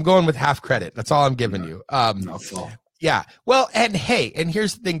 I'm going with half credit. That's all I'm giving you. Yeah. Well, and hey, and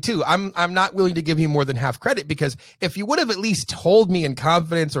here's the thing too. I'm not willing to give you more than half credit because if you would have at least told me in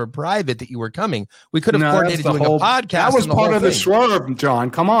confidence or private that you were coming, we could have coordinated doing a podcast. That was part of the swerve, John.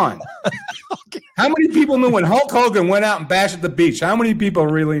 Come on. Okay. How many people knew when Hulk Hogan went out and bashed at the beach? How many people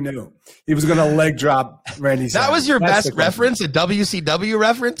really knew he was going to leg drop Randy Savage? That was your best reference, a WCW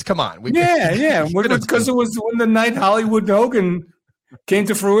reference? Come on. Yeah. Because it was when the night Hollywood Hogan came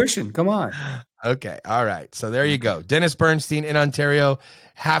to fruition. Come on. Okay. All right. So there you go. Dennis Bernstein in Ontario,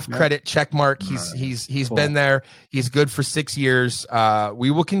 half credit check mark. He's cool. Been there. He's good for 6 years. We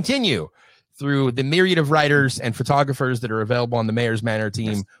will continue through the myriad of writers and photographers that are available on the Mayor's Manor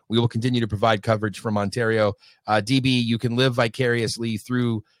team. Yes. We will continue to provide coverage from Ontario. DB, you can live vicariously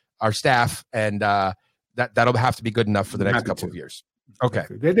through our staff, and that'll have to be good enough for the next couple of years. Okay.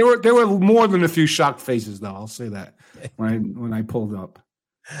 There were more than a few shocked faces, though. I'll say that when I pulled up.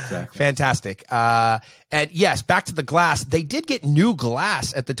 Exactly. Fantastic. And yes, back to the glass. They did get new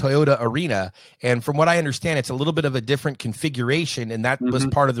glass at the Toyota Arena. And from what I understand, it's a little bit of a different configuration. And that was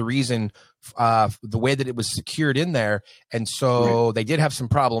part of the reason, the way that it was secured in there. And so they did have some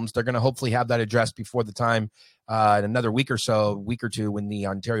problems. They're going to hopefully have that addressed before the time, in another week or two, when the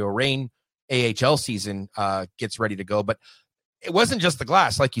Ontario Reign AHL season gets ready to go. But it wasn't just the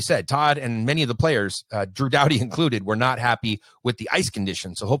glass. Like you said, Todd and many of the players, Drew Doughty included, were not happy with the ice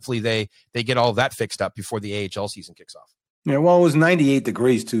conditions. So hopefully they get all of that fixed up before the AHL season kicks off. Yeah, well, it was 98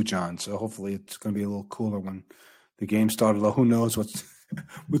 degrees too, John. So hopefully it's going to be a little cooler when the game started. Who knows what's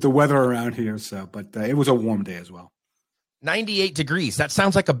with the weather around here. So, but it was a warm day as well. 98 degrees. That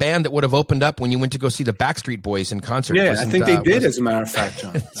sounds like a band that would have opened up when you went to go see the Backstreet Boys in concert. Yeah, I think they did, as a matter of fact,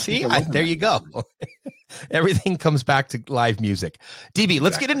 John. See, there you go. Everything comes back to live music. DB,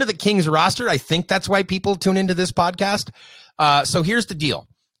 let's get into the Kings roster. I think that's why people tune into this podcast. So here's the deal.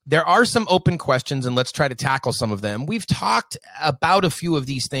 There are some open questions, and let's try to tackle some of them. We've talked about a few of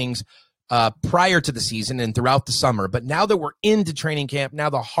these things prior to the season and throughout the summer, but now that we're into training camp,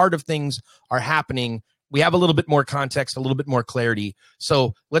 now the heart of things are happening, we have a little bit more context, a little bit more clarity.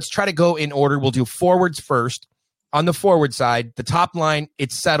 So let's try to go in order. We'll do forwards first. On the forward side, the top line,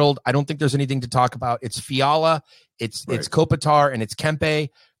 it's settled. I don't think there's anything to talk about. It's Fiala, it's Kopitar, and it's Kempe.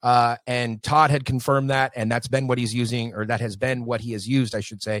 And Todd had confirmed that, and that's been what he's using, or that has been what he has used, I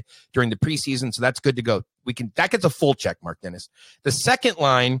should say, during the preseason. So that's good to go. That gets a full check mark, Dennis. The second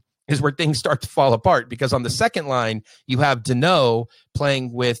line is where things start to fall apart, because on the second line, you have Danault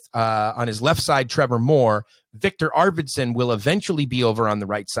playing with, on his left side, Trevor Moore. Victor Arvidsson will eventually be over on the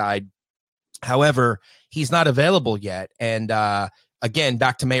right side. However, he's not available yet. And again,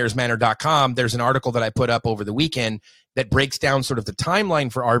 back to mayorsmanor.com, there's an article that I put up over the weekend that breaks down sort of the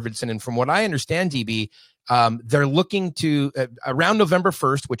timeline for Arvidsson. And from what I understand, DB, they're looking to around November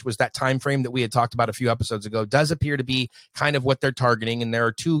 1st, which was that time frame that we had talked about a few episodes ago, does appear to be kind of what they're targeting. And there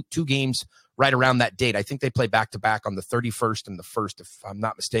are two games right around that date. I think they play back-to-back on the 31st and the 1st, if I'm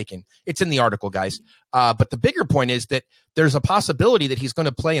not mistaken. It's in the article, guys. But the bigger point is that there's a possibility that he's going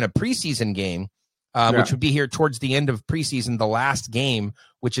to play in a preseason game, which would be here towards the end of preseason, the last game,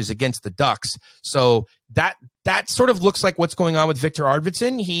 which is against the Ducks. So that sort of looks like what's going on with Victor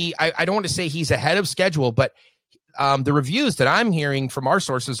Arvidsson. I don't want to say he's ahead of schedule, but the reviews that I'm hearing from our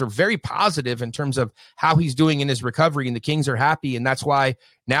sources are very positive in terms of how he's doing in his recovery, and the Kings are happy, and that's why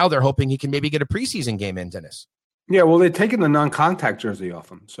now they're hoping he can maybe get a preseason game in, Dennis. Yeah, well, they're taking the non-contact jersey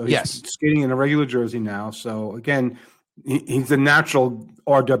off him. So he's skating in a regular jersey now. So, again, he's the natural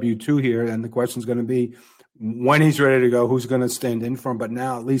RW2 here, and the question is going to be when he's ready to go, who's going to stand in for him. But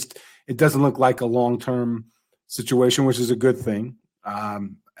now at least it doesn't look like a long-term situation, which is a good thing.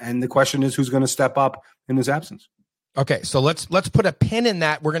 And the question is who's going to step up in his absence. Okay, so let's put a pin in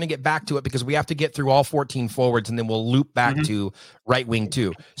that. We're going to get back to it because we have to get through all 14 forwards, and then we'll loop back to right wing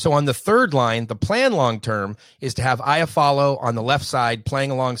too. So on the third line, the plan long term is to have Iafallo on the left side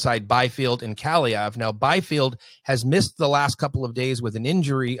playing alongside Byfield and Kaliev. Now, Byfield has missed the last couple of days with an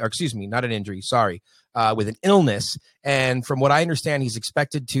injury, or excuse me, not an injury, sorry, with an illness. And from what I understand, he's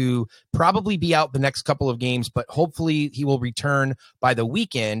expected to probably be out the next couple of games, but hopefully he will return by the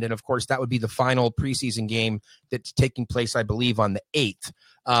weekend. And of course, that would be the final preseason game that's taking place, I believe, on the 8th.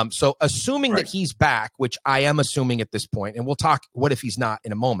 So assuming that he's back, which I am assuming at this point, and we'll talk what if he's not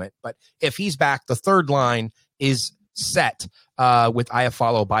in a moment, but if he's back, the third line is set with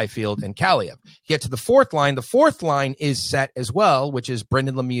Iafallo, Byfield, and Kaliev. Get to the fourth line. The fourth line is set as well, which is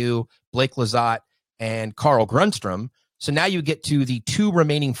Brendan Lemieux, Blake Lizotte, and Carl Grundstrom. So now you get to the two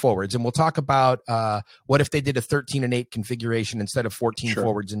remaining forwards, and we'll talk about what if they did a 13-8 configuration instead of 14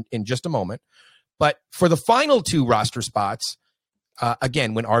 forwards in just a moment. But for the final two roster spots,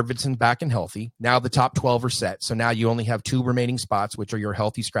 again, when Arvidsson's back and healthy, now the top 12 are set. So now you only have two remaining spots, which are your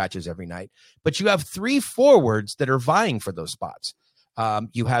healthy scratches every night. But you have three forwards that are vying for those spots.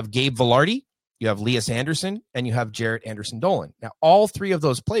 You have Gabe Vilardi, you have Lias Andersson, and you have Jarrett Anderson-Dolan. Now, all three of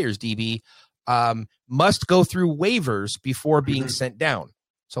those players, DB, must go through waivers before being sent down.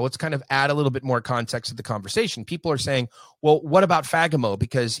 So let's kind of add a little bit more context to the conversation. People are saying, well, what about Fagemo?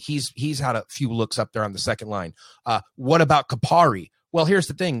 Because he's had a few looks up there on the second line. What about Kapari? Well, here's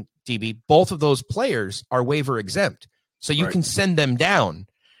the thing, DB. Both of those players are waiver exempt. So you can send them down.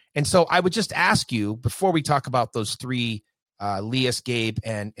 And so I would just ask you, before we talk about those three, Lias, Gabe,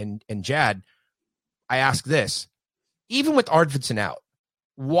 and Jad, I ask this. Even with Arvidsson out,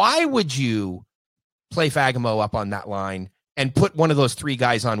 why would you play Fagemo up on that line and put one of those three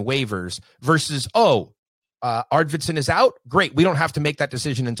guys on waivers versus, Arvidsson is out? Great. We don't have to make that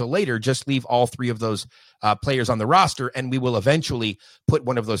decision until later. Just leave all three of those players on the roster, and we will eventually put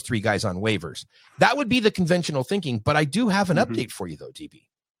one of those three guys on waivers. That would be the conventional thinking, but I do have an update for you, though, DB.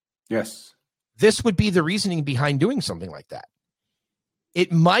 Yes. This would be the reasoning behind doing something like that.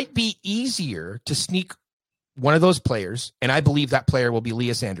 It might be easier to sneak one of those players, and I believe that player will be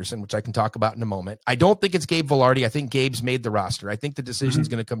Lias Andersson, which I can talk about in a moment. I don't think it's Gabe Vilardi. I think Gabe's made the roster. I think the decision is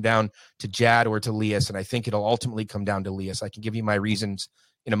going to come down to Jad or to Lias, and I think it'll ultimately come down to Lias. I can give you my reasons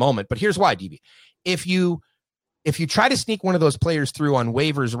in a moment, but here's why, DB. If you try to sneak one of those players through on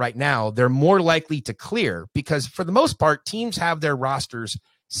waivers right now, they're more likely to clear because for the most part, teams have their rosters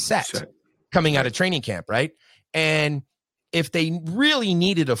set coming out of training camp, right? And if they really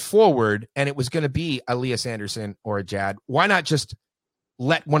needed a forward and it was going to be a Lias Andersson or a Jad, why not just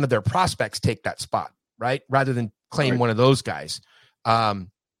let one of their prospects take that spot, right? Rather than claim one of those guys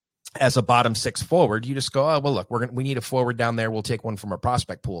as a bottom six forward, you just go, oh, well, look, we need a forward down there. We'll take one from our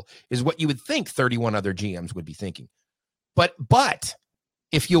prospect pool is what you would think 31 other GMs would be thinking. But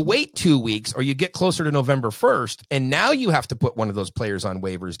if you wait 2 weeks or you get closer to November 1st, and now you have to put one of those players on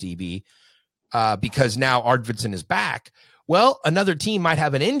waivers, DB, because now Arvidsson is back, well, another team might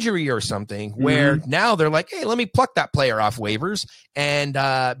have an injury or something where now they're like, hey, let me pluck that player off waivers. And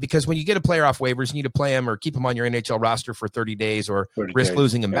because when you get a player off waivers, you need to play him or keep him on your NHL roster for 30 days or risk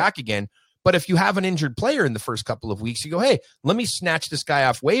losing him back again. But if you have an injured player in the first couple of weeks, you go, hey, let me snatch this guy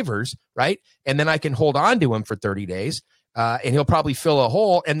off waivers, right? And then I can hold on to him for 30 days and he'll probably fill a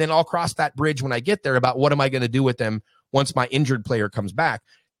hole. And then I'll cross that bridge when I get there about what am I going to do with them once my injured player comes back.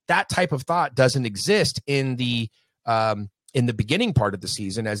 That type of thought doesn't exist in the beginning part of the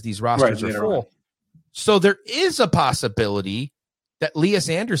season as these rosters are full. So there is a possibility that Lias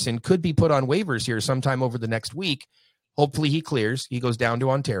Andersson could be put on waivers here sometime over the next week. Hopefully he clears. He goes down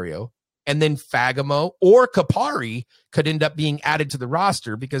to Ontario. And then Fagemo or Kapari could end up being added to the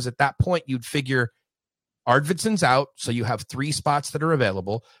roster because at that point you'd figure Arvidsson's out, so you have three spots that are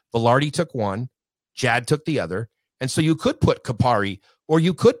available. Vilardi took one. Jad took the other. And so you could put Kapari or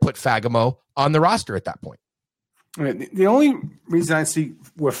you could put Fagemo on the roster at that point. The only reason I see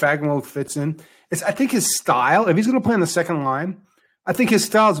where Fagemo fits in is I think his style, if he's going to play on the second line, I think his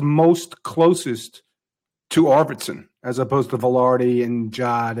style is most closest to Arvidsson as opposed to Vilardi and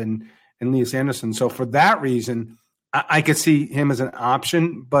Jad and Lias Andersson. So for that reason, I could see him as an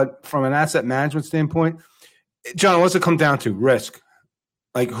option. But from an asset management standpoint, John, what's it come down to? Risk.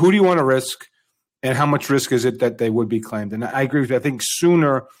 Like, who do you want to risk and how much risk is it that they would be claimed? And I agree with you. I think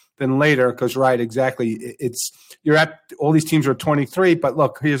sooner than later, because exactly. You're at all these teams are 23, but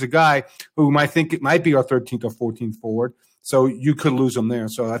look, here's a guy who might think it might be our 13th or 14th forward, so you could lose him there.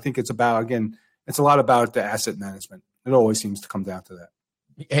 So I think it's a lot about the asset management. It always seems to come down to that.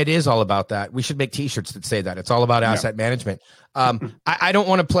 It is all about that. We should make T-shirts that say that. It's all about asset management. I don't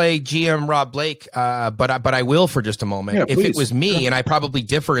want to play GM Rob Blake, but I will for just a moment. Yeah, if please. it was me, and I probably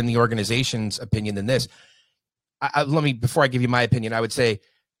differ in the organization's opinion than this, before I give you my opinion, I would say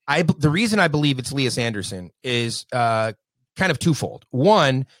the reason I believe it's Lias Andersson is kind of twofold.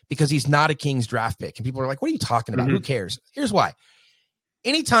 One, because he's not a Kings draft pick, and people are like, "What are you talking about? Who cares?" Here's why.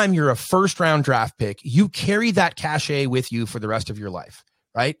 Anytime you're a first-round draft pick, you carry that cachet with you for the rest of your life.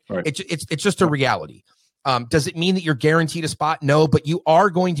 Right? It's just a reality. Does it mean that you're guaranteed a spot? No, but you are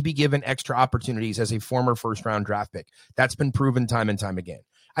going to be given extra opportunities as a former first round draft pick. That's been proven time and time again.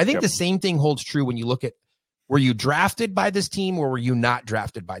 I think the same thing holds true when you look at, were you drafted by this team or were you not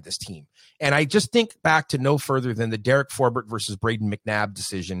drafted by this team? And I just think back to no further than the Derek Forbort versus Braden McNabb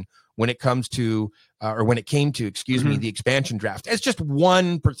decision when it came to, the expansion draft. It's just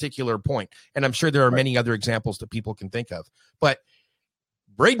one particular point. And I'm sure there are many other examples that people can think of. But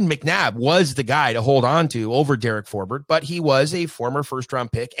Braden McNabb was the guy to hold on to over Derek Forbort, but he was a former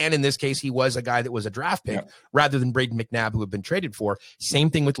first-round pick, and in this case, he was a guy that was a draft pick rather than Braden McNabb, who had been traded for. Same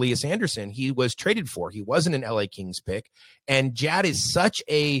thing with Lias Andersson. He was traded for. He wasn't an LA Kings pick, and Jad is such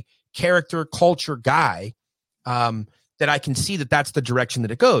a character, culture guy that I can see that that's the direction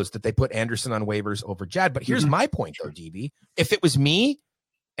that it goes, that they put Andersson on waivers over Jad. But here's my point, though, DB. If it was me,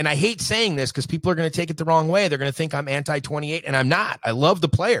 and I hate saying this because people are going to take it the wrong way. They're going to think I'm anti-28, and I'm not. I love the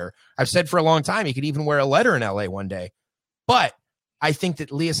player. I've said for a long time he could even wear a letter in LA one day. But I think that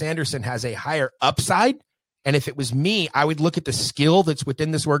Lias Andersson has a higher upside, and if it was me, I would look at the skill that's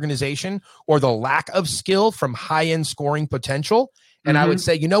within this organization or the lack of skill from high-end scoring potential, and I would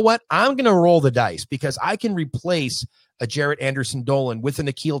say, you know what? I'm going to roll the dice because I can replace a Jarrett Anderson-Dolan with an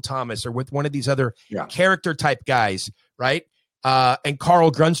Akil Thomas or with one of these other character-type guys, right? And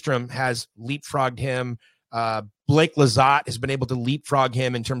Carl Grundstrom has leapfrogged him. Blake Lizotte has been able to leapfrog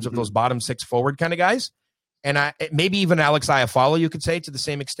him in terms of those bottom six forward kind of guys. And maybe even Alex Iafallo, you could say, to the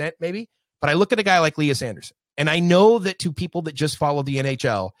same extent, maybe. But I look at a guy like Lias Andersson, and I know that to people that just follow the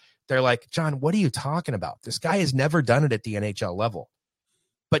NHL, they're like, John, what are you talking about? This guy has never done it at the NHL level.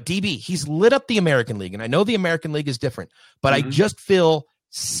 But DB, he's lit up the American League, and I know the American League is different, but I just feel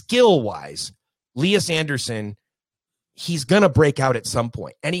skill-wise, Lias Andersson, he's going to break out at some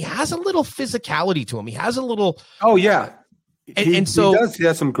point. And he has a little physicality to him. He has a little... Oh, yeah. And so... He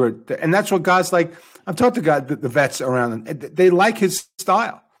has some good... And that's what guys like... I've talked to guys, the vets around him. They like his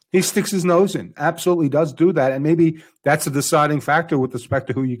style. He sticks his nose in. Absolutely does do that. And maybe that's a deciding factor with respect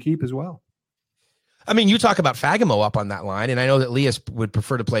to who you keep as well. I mean, you talk about Fagemo up on that line, and I know that Lias would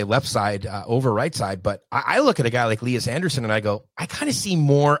prefer to play left side over right side, but I look at a guy like Lias Andersson and I go, I kind of see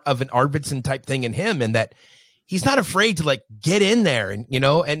more of an Arvidsson type thing in him, and that he's not afraid to like get in there, and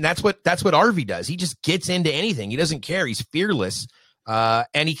and that's what Arvi does. He just gets into anything. He doesn't care. He's fearless,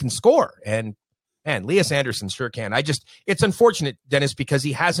 and he can score. And man, Lias Andersson sure can. It's unfortunate, Dennis, because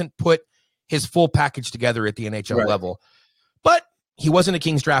he hasn't put his full package together at the NHL level, but he wasn't a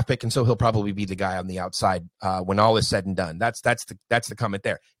Kings draft pick, and so he'll probably be the guy on the outside when all is said and done. That's the comment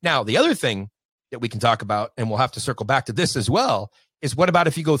there. Now, the other thing that we can talk about, and we'll have to circle back to this as well, is what about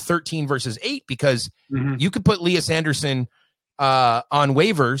if you go 13 versus 8? Because you could put Lias Andersson on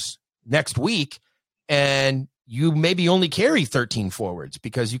waivers next week, and you maybe only carry 13 forwards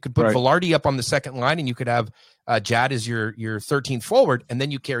because you could put Velarde up on the second line, and you could have Jad as your 13th forward, and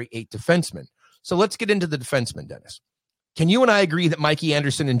then you carry 8 defensemen. So let's get into the defensemen, Dennis. Can you and I agree that Mikey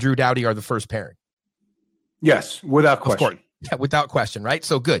Anderson and Drew Doughty are the first pairing? Yes, without question. Of course. Yeah, without question, right?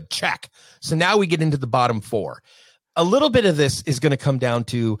 So good, check. So now we get into the bottom 4. A little bit of this is going to come down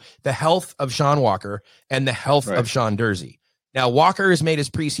to the health of Sean Walker and the health of Sean Durzi. Now, Walker has made his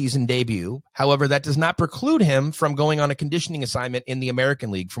preseason debut. However, that does not preclude him from going on a conditioning assignment in the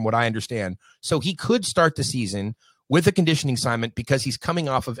American League, from what I understand. So he could start the season with a conditioning assignment because he's coming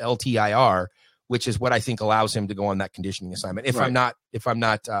off of LTIR, which is what I think allows him to go on that conditioning assignment. If I'm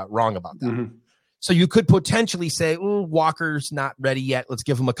not wrong about that. So you could potentially say, "Oh, Walker's not ready yet. Let's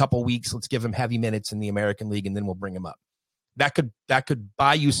give him a couple weeks. Let's give him heavy minutes in the American League, and then we'll bring him up." That could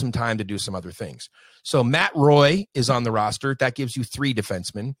buy you some time to do some other things. So Matt Roy is on the roster. That gives you 3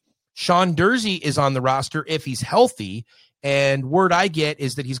 defensemen. Sean Durzi is on the roster if he's healthy. And word I get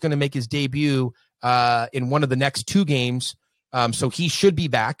is that he's going to make his debut in one of the next 2 games. So he should be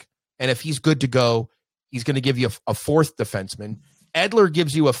back. And if he's good to go, he's going to give you a 4th defenseman. Edler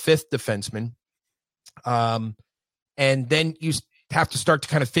gives you a 5th defenseman. And then you have to start to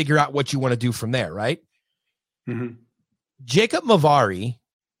kind of figure out what you want to do from there, right? Jacob Mavari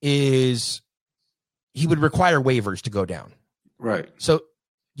he would require waivers to go down. Right. So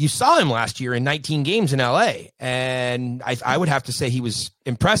you saw him last year in 19 games in LA, and I would have to say he was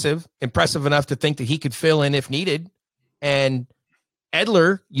impressive enough to think that he could fill in if needed. And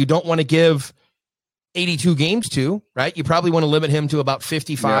Edler, you don't want to give 82 games to, right? You probably want to limit him to about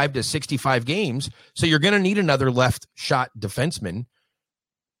 55 to 65 games. So you're going to need another left shot defenseman.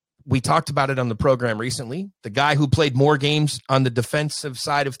 We talked about it on the program recently. The guy who played more games on the defensive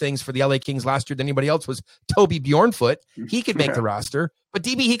side of things for the LA Kings last year than anybody else was Toby Bjornfoot. He could make the roster, but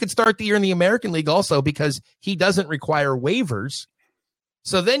DB, he could start the year in the American League also because he doesn't require waivers.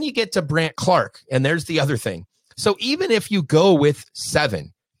 So then you get to Brandt Clarke, and there's the other thing. So even if you go with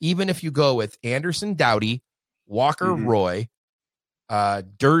 7, even if you go with Anderson, Doughty, Walker, Roy,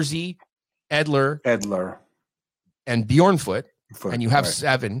 Durzi, Edler, and Bjornfoot, and you have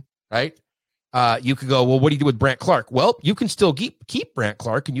 7, right? You could go, well, what do you do with Brandt Clarke? Well, you can still keep Brandt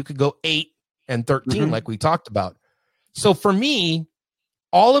Clarke, and you could go 8 and 13 like we talked about. So for me,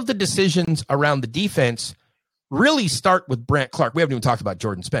 all of the decisions around the defense really start with Brandt Clarke. We haven't even talked about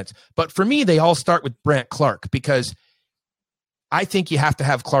Jordan Spence, but for me, they all start with Brandt Clarke because I think you have to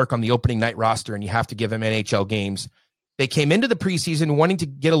have Clarke on the opening night roster and you have to give him NHL games. They came into the preseason wanting to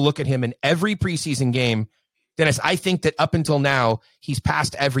get a look at him in every preseason game. Dennis, I think that up until now, he's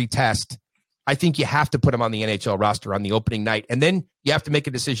passed every test. I think you have to put him on the NHL roster on the opening night, and then you have to make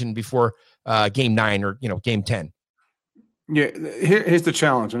a decision before game 9 or game 10. Yeah, here's the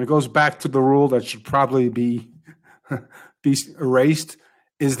challenge, and it goes back to the rule that should probably be erased,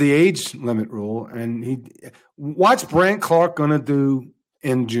 is the age limit rule. And what's Brandt Clarke going to do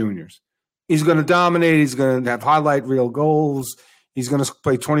in juniors? He's going to dominate. He's going to have highlight reel goals. He's going to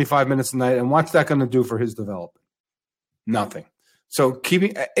play 25 minutes a night. And what's that going to do for his development? Nothing. So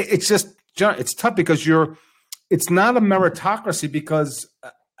it's just, it's tough because it's not a meritocracy, because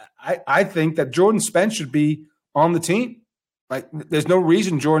I think that Jordan Spence should be on the team. Like, there's no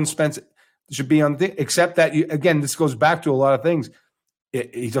reason Jordan Spence should be on the except that this goes back to a lot of things.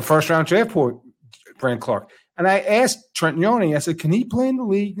 He's a first round draft pick, Brandt Clarke. And I asked Trent Yoni, I said, can he play in the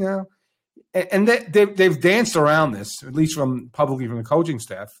league now? And they've danced around this, at least publicly from the coaching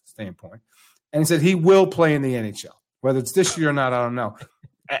staff standpoint. And he said he will play in the NHL. Whether it's this year or not, I don't know.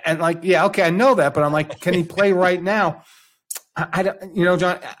 And I know that, but I'm like, can he play right now? I don't,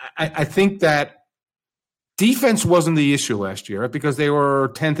 John, I think that defense wasn't the issue last year, right? Because they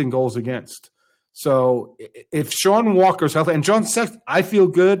were 10th in goals against. So if Sean Walker's healthy, and John Sexton, I feel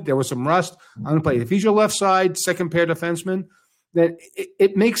good. There was some rust. I'm going to play. If he's your left side, second pair defenseman, then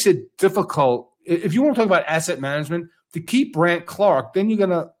it makes it difficult. If you want to talk about asset management, to keep Brandt Clarke, then you're going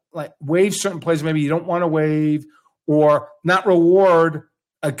to waive certain players maybe you don't want to waive, or not reward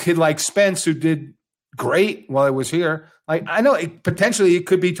a kid like Spence who did great while he was here. I know potentially it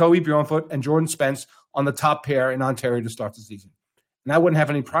could be Toby Bjornfoot and Jordan Spence on the top pair in Ontario to start the season. And I wouldn't have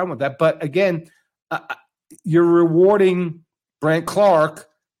any problem with that. But again, you're rewarding Brandt Clarke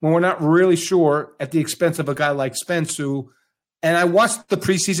when we're not really sure at the expense of a guy like Spence, who, and I watched the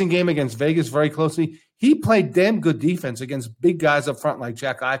preseason game against Vegas very closely. He played damn good defense against big guys up front like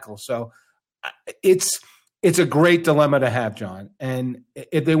Jack Eichel. So it's a great dilemma to have, John. And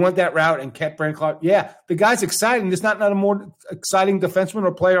if they went that route and kept Brandt Clarke, the guy's exciting. There's not a more exciting defenseman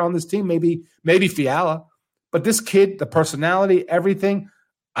or player on this team, maybe Fiala. But this kid, the personality, everything,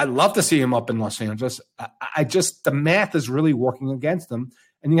 I'd love to see him up in Los Angeles. The math is really working against him.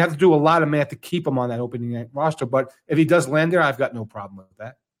 And you have to do a lot of math to keep him on that opening night roster. But if he does land there, I've got no problem with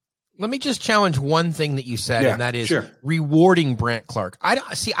that. Let me just challenge one thing that you said, and that is rewarding Brandt Clarke. I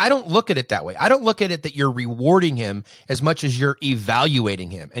don't look at it that way. I don't look at it that you're rewarding him as much as you're evaluating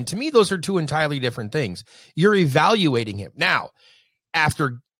him. And to me, those are two entirely different things. You're evaluating him. Now,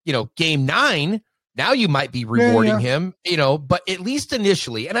 after, game 9, now you might be rewarding him, but at least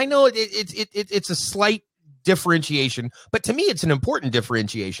initially, and I know it's a slight differentiation, but to me, it's an important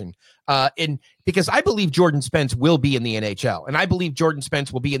differentiation. Because I believe Jordan Spence will be in the NHL, and I believe Jordan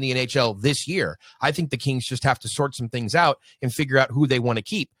Spence will be in the NHL this year. I think the Kings just have to sort some things out and figure out who they want to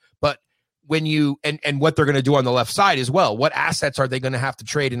keep. But when you and what they're going to do on the left side as well, what assets are they going to have to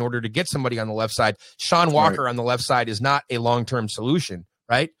trade in order to get somebody on the left side? Sean Walker on the left side is not a long-term solution,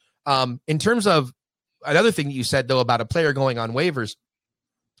 right? In terms of another thing that you said, though, about a player going on waivers,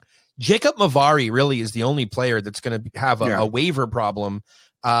 Jacob Mavari really is the only player that's going to have a waiver problem.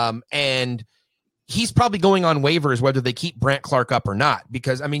 And he's probably going on waivers whether they keep Brandt Clarke up or not.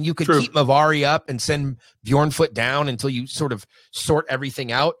 Because, you could keep Mavari up and send Bjornfoot down until you sort of sort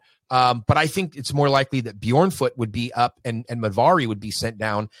everything out. But I think it's more likely that Bjornfoot would be up and Mavari would be sent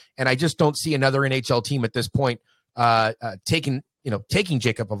down. And I just don't see another NHL team at this point taking taking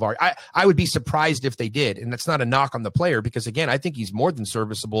Jacob Avari. I would be surprised if they did. And that's not a knock on the player because, again, I think he's more than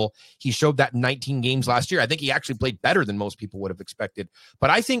serviceable. He showed that in 19 games last year. I think he actually played better than most people would have expected. But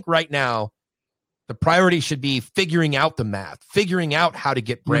I think right now the priority should be figuring out the math, figuring out how to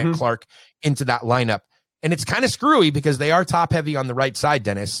get Brandt Clarke into that lineup. And it's kind of screwy because they are top heavy on the right side,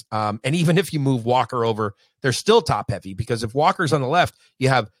 Dennis. And even if you move Walker over, they're still top heavy because if Walker's on the left, you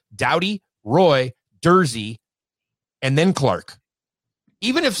have Doughty, Roy, Durzi, and then Clarke.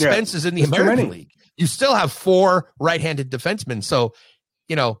 Even if Spence is in the American League, you still have 4 right-handed defensemen. So,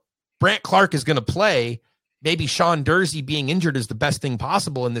 Brandt Clarke is going to play. Maybe Sean Durzi being injured is the best thing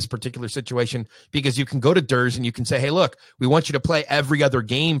possible in this particular situation because you can go to Durz and you can say, hey, look, we want you to play every other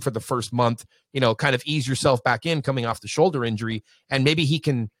game for the first month, kind of ease yourself back in coming off the shoulder injury. And maybe he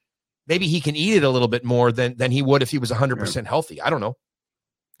can eat it a little bit more than he would if he was 100% healthy. I don't know.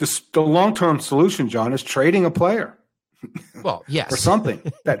 The long-term solution, John, is trading a player. Well, yes. Or something.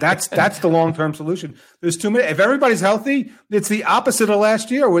 That's the long-term solution. There's too many. If everybody's healthy, it's the opposite of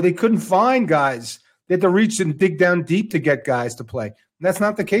last year where they couldn't find guys. They had to reach and dig down deep to get guys to play. And that's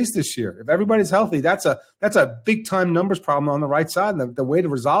not the case this year. If everybody's healthy, that's a big-time numbers problem on the right side. And the way to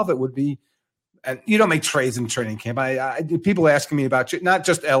resolve it would be, and you don't make trades in training camp. People asking me about not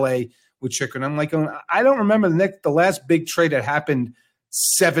just L.A. with Chychrun. I'm like, I don't remember the last big trade that happened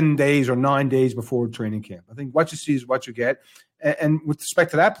 7 days or 9 days before training camp. I think what you see is what you get. And with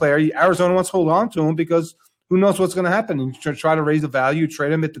respect to that player, Arizona wants to hold on to him because who knows what's going to happen. And you try to raise the value,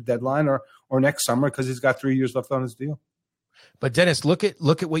 trade him at the deadline or next summer because he's got 3 years left on his deal. But Dennis, look at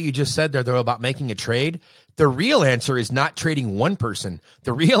what you just said there, though, about making a trade. The real answer is not trading one person.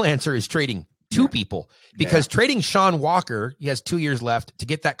 The real answer is trading 2 people because trading Sean Walker, he has 2 years left to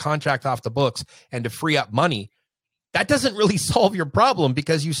get that contract off the books and to free up money. That doesn't really solve your problem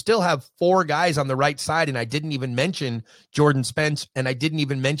because you still have 4 guys on the right side. And I didn't even mention Jordan Spence and I didn't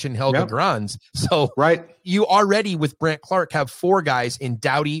even mention Helge Grans. So you already with Brandt Clarke have 4 guys in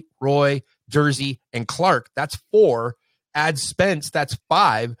Doughty, Roy, Durzi, and Clarke. That's 4. Add Spence, that's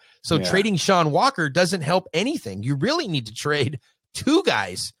 5. So trading Sean Walker doesn't help anything. You really need to trade 2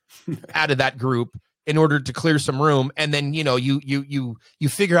 guys out of that group in order to clear some room. And then, you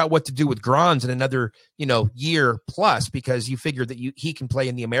figure out what to do with Grans in another, year plus, because you figure that he can play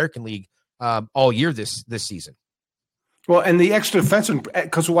in the American League all year this season. Well, and the extra defenseman,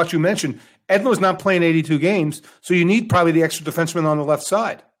 because of what you mentioned, Edler's not playing 82 games. So you need probably the extra defenseman on the left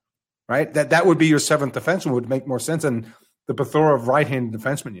side, right? That would be your 7th defenseman, would make more sense than the plethora of right-handed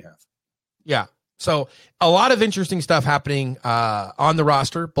defensemen you have. Yeah. So a lot of interesting stuff happening on the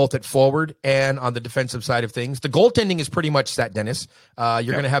roster, both at forward and on the defensive side of things. The goaltending is pretty much set, Dennis.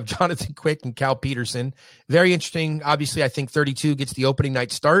 You're going to have Jonathan Quick and Cal Peterson. Very interesting. Obviously, I think 32 gets the opening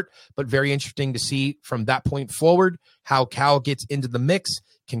night start, but very interesting to see from that point forward how Cal gets into the mix.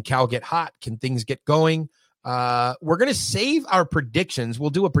 Can Cal get hot? Can things get going? We're going to save our predictions. We'll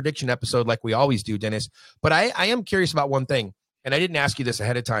do a prediction episode like we always do, Dennis. But I am curious about one thing. And I didn't ask you this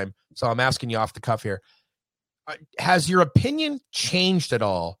ahead of time, so I'm asking you off the cuff here. Has your opinion changed at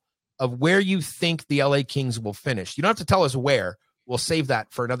all of where you think the LA Kings will finish? You don't have to tell us where. We'll save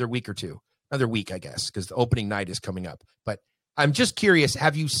that for another week or two. Another week, I guess, because the opening night is coming up. But I'm just curious,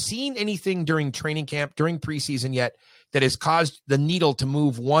 have you seen anything during training camp, during preseason yet, that has caused the needle to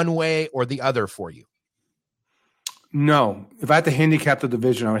move one way or the other for you? No. If I had to handicap the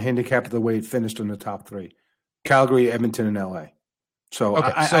division, I would handicap it the way it finished in the top 3. Calgary, Edmonton, and LA. So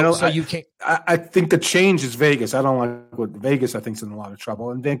okay, I think the change is Vegas. I don't like what Vegas I think is in a lot of trouble,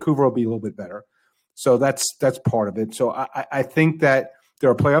 and Vancouver will be a little bit better. So that's part of it. So I think that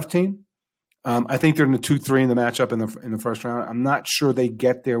they're a playoff team. I think they're in the 2-3 in the matchup in the first round. I'm not sure they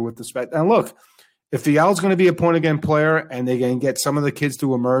get there with the spec. And look, if Fiala's going to be a point again player and they can get some of the kids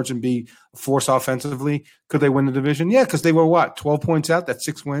to emerge and be a force offensively, could they win the division? Yeah, because they were 12 points out. That's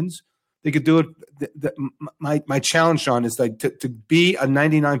 6 wins. They could do it. My challenge, John, is like to be a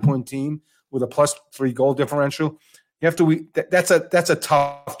 99-point team with a +3 goal differential. You have to. That's a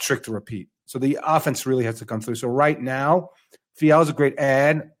tough trick to repeat. So the offense really has to come through. So right now, Fiala's a great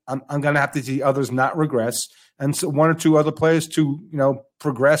ad. I'm going to have to see others not regress, and so 1 or 2 other players to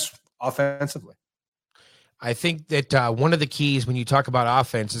progress offensively. I think that one of the keys when you talk about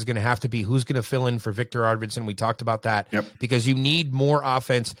offense is going to have to be who's going to fill in for Victor Arvidsson. We talked about that because you need more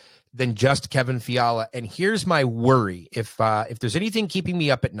offense than just Kevin Fiala. And here's my worry. If there's anything keeping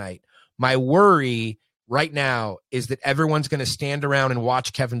me up at night, my worry right now is that everyone's going to stand around and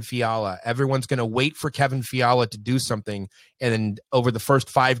watch Kevin Fiala. Everyone's going to wait for Kevin Fiala to do something and over the first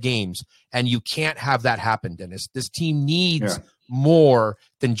 5 games. And you can't have that happen, Dennis. This team needs more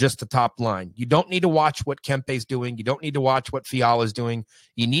than just the top line. You don't need to watch what Kempe's doing. You don't need to watch what Fiala's doing.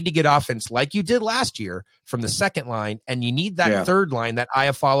 You need to get offense like you did last year from the second line, and you need that third line, that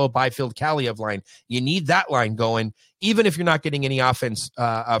Iafallo, Byfield, Kaliev line. You need that line going, even if you're not getting any offense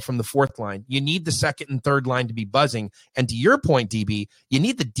from the fourth line. You need the second and third line to be buzzing. And to your point, DB, you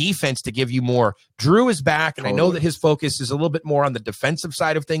need the defense to give you more. Drew is back, and I know that his focus is a little bit more on the defensive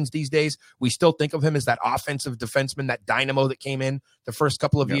side of things these days. We still think of him as that offensive defenseman, that dynamo that came in the first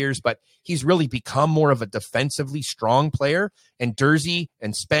couple of years, but he's really become more of a defensively strong player. And Durzi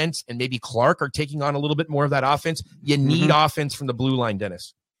and Spence and maybe Clark are taking on a little bit more of that offense. You need offense from the blue line,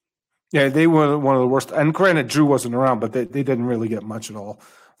 Dennis. Yeah, they were one of the worst. And granted, Drew wasn't around, but they didn't really get much at all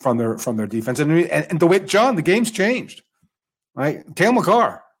from their defense. And the way, John, the game's changed, right? Cale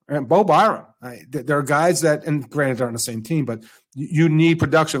Makar and Bo Byron. Right? There are guys that, and granted, they're on the same team, but you need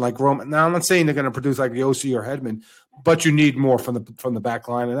production like Roman. Now, I'm not saying they're going to produce like Yossi or Hedman, but you need more from the back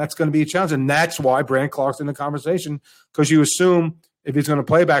line, and that's going to be a challenge. And that's why Brandon Clark's in the conversation, because you assume if he's going to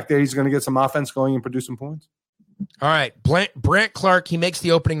play back there, he's going to get some offense going and produce some points. All right, Brant Clark, he makes the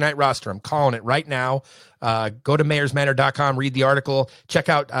opening night roster. I'm calling it right now. Go to mayorsmanor.com, read the article. Check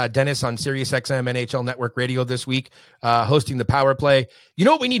out Dennis on SiriusXM NHL Network Radio this week, hosting the Power Play. You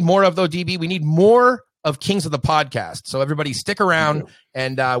know what we need more of, though, DB? We need more of Kings of the Podcast. So everybody stick around,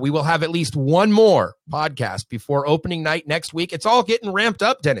 and we will have at least one more podcast before opening night next week. It's all getting ramped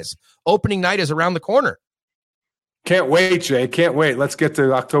up, Dennis. Opening night is around the corner. Can't wait, Jay. Can't wait. Let's get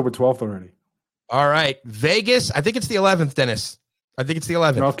to October 12th already. All right. Vegas, I think it's the 11th, Dennis. I think it's the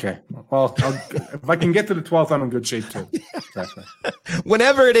 11th. Okay. Well, if I can get to the 12th, I'm in good shape, too.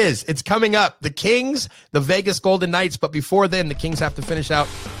 Whenever it is, it's coming up. The Kings, the Vegas Golden Knights. But before then, the Kings have to finish out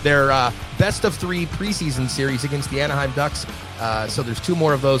their best of 3 preseason series against the Anaheim Ducks. So there's 2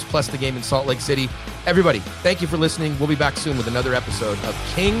 more of those, plus the game in Salt Lake City. Everybody, thank you for listening. We'll be back soon with another episode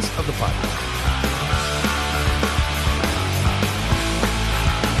of Kings of the Podcast.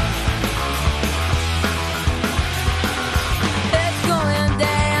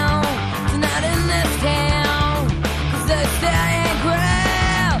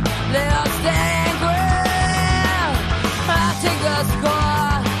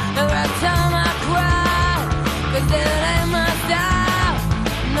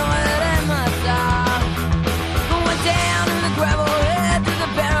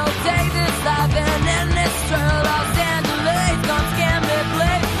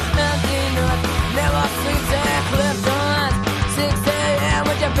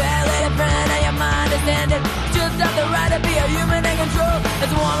 Just up the right to be a human in control.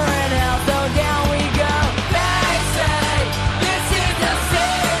 It's warmer in hell, so down we go. They say this is the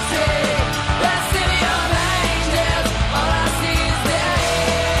city, the city of angels. All I see is dead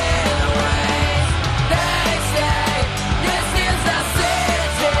in the rain. They say this is the city,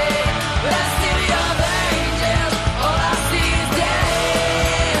 the city of angels. All I see is dead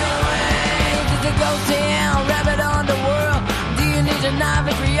in the rain. Just a ghost town, rabbit on the world. Do you need your knife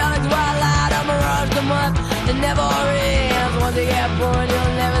and triage while out of mirage the month? It never ends. Once you get born,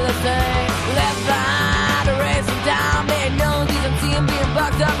 you're never the same. Left behind, a race of time. Made no decency and being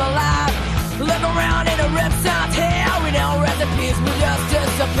bucked up alive. Look around in a reptile's hell. We don't rest in peace, we just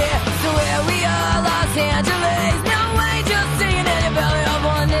disappear. So here we are, Los Angeles.